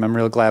 but I'm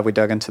really glad we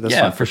dug into this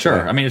one. Yeah, for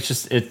sure. I mean, it's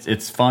just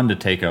it's fun to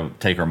take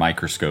our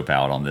microscope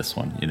out on this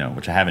one,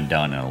 which I haven't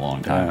done in a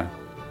long time.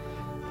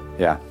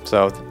 Yeah.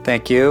 So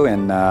thank you,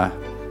 and I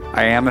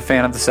am a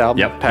fan of this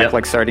album. Packed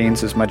Like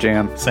Sardines is my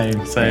jam.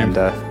 Same. And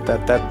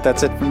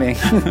that's it for me.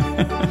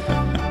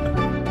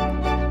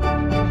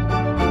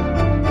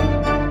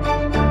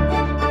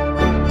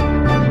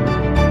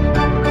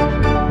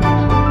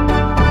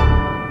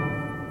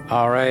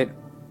 All right.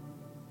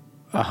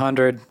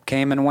 100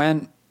 came and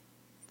went.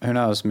 Who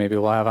knows? Maybe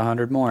we'll have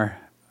 100 more.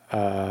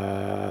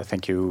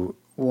 Thank you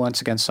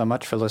once again so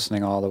much for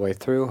listening all the way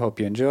through. Hope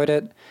you enjoyed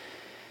it.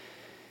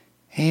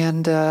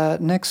 And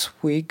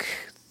next week,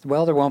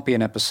 well, there won't be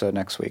an episode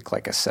next week.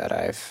 Like I said,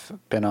 I've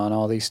been on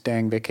all these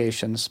dang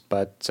vacations,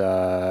 but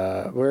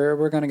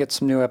we're going to get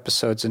some new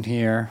episodes in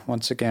here.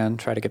 Once again,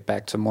 try to get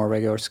back to a more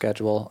regular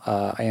schedule.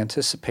 I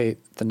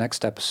anticipate the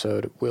next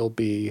episode will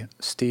be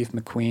Steve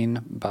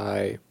McQueen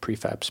by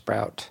Prefab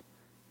Sprout.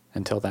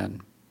 Until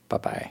then,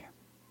 bye-bye.